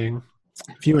christening,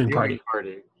 viewing party.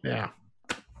 Yeah.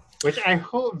 Which I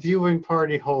hope viewing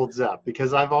party holds up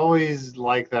because I've always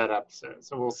liked that episode.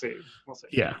 So we'll see.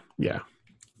 Yeah.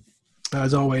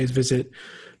 As always, visit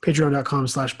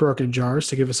patreon.com/brokenjars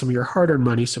to give us some of your hard-earned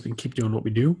money so we can keep doing what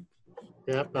we do.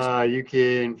 Yep. You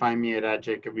can find me at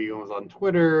Jacob Eagles on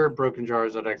Twitter.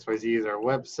 BrokenJars.xyz is our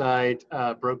website.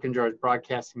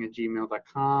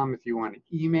 BrokenJarsBroadcasting@gmail.com if you want to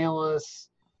email us.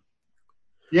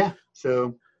 Yeah.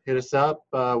 So hit us up.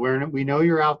 We know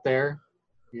you're out there.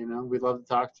 We'd love to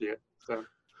talk to you. So.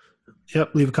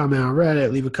 Yep. Leave a comment on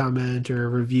Reddit. Leave a comment or a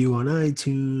review on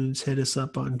iTunes. Hit us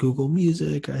up on Google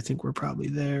Music. I think we're probably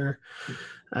there.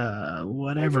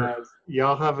 Whatever. Hey guys,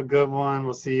 y'all have a good one.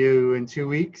 We'll see you in 2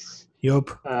 weeks. Yup.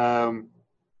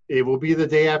 It will be the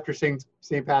day after St.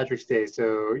 Patrick's Day,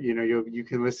 so you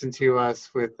can listen to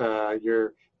us with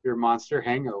your monster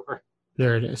hangover.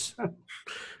 There it is.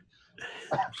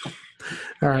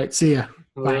 All right. See ya.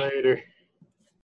 Bye. Later.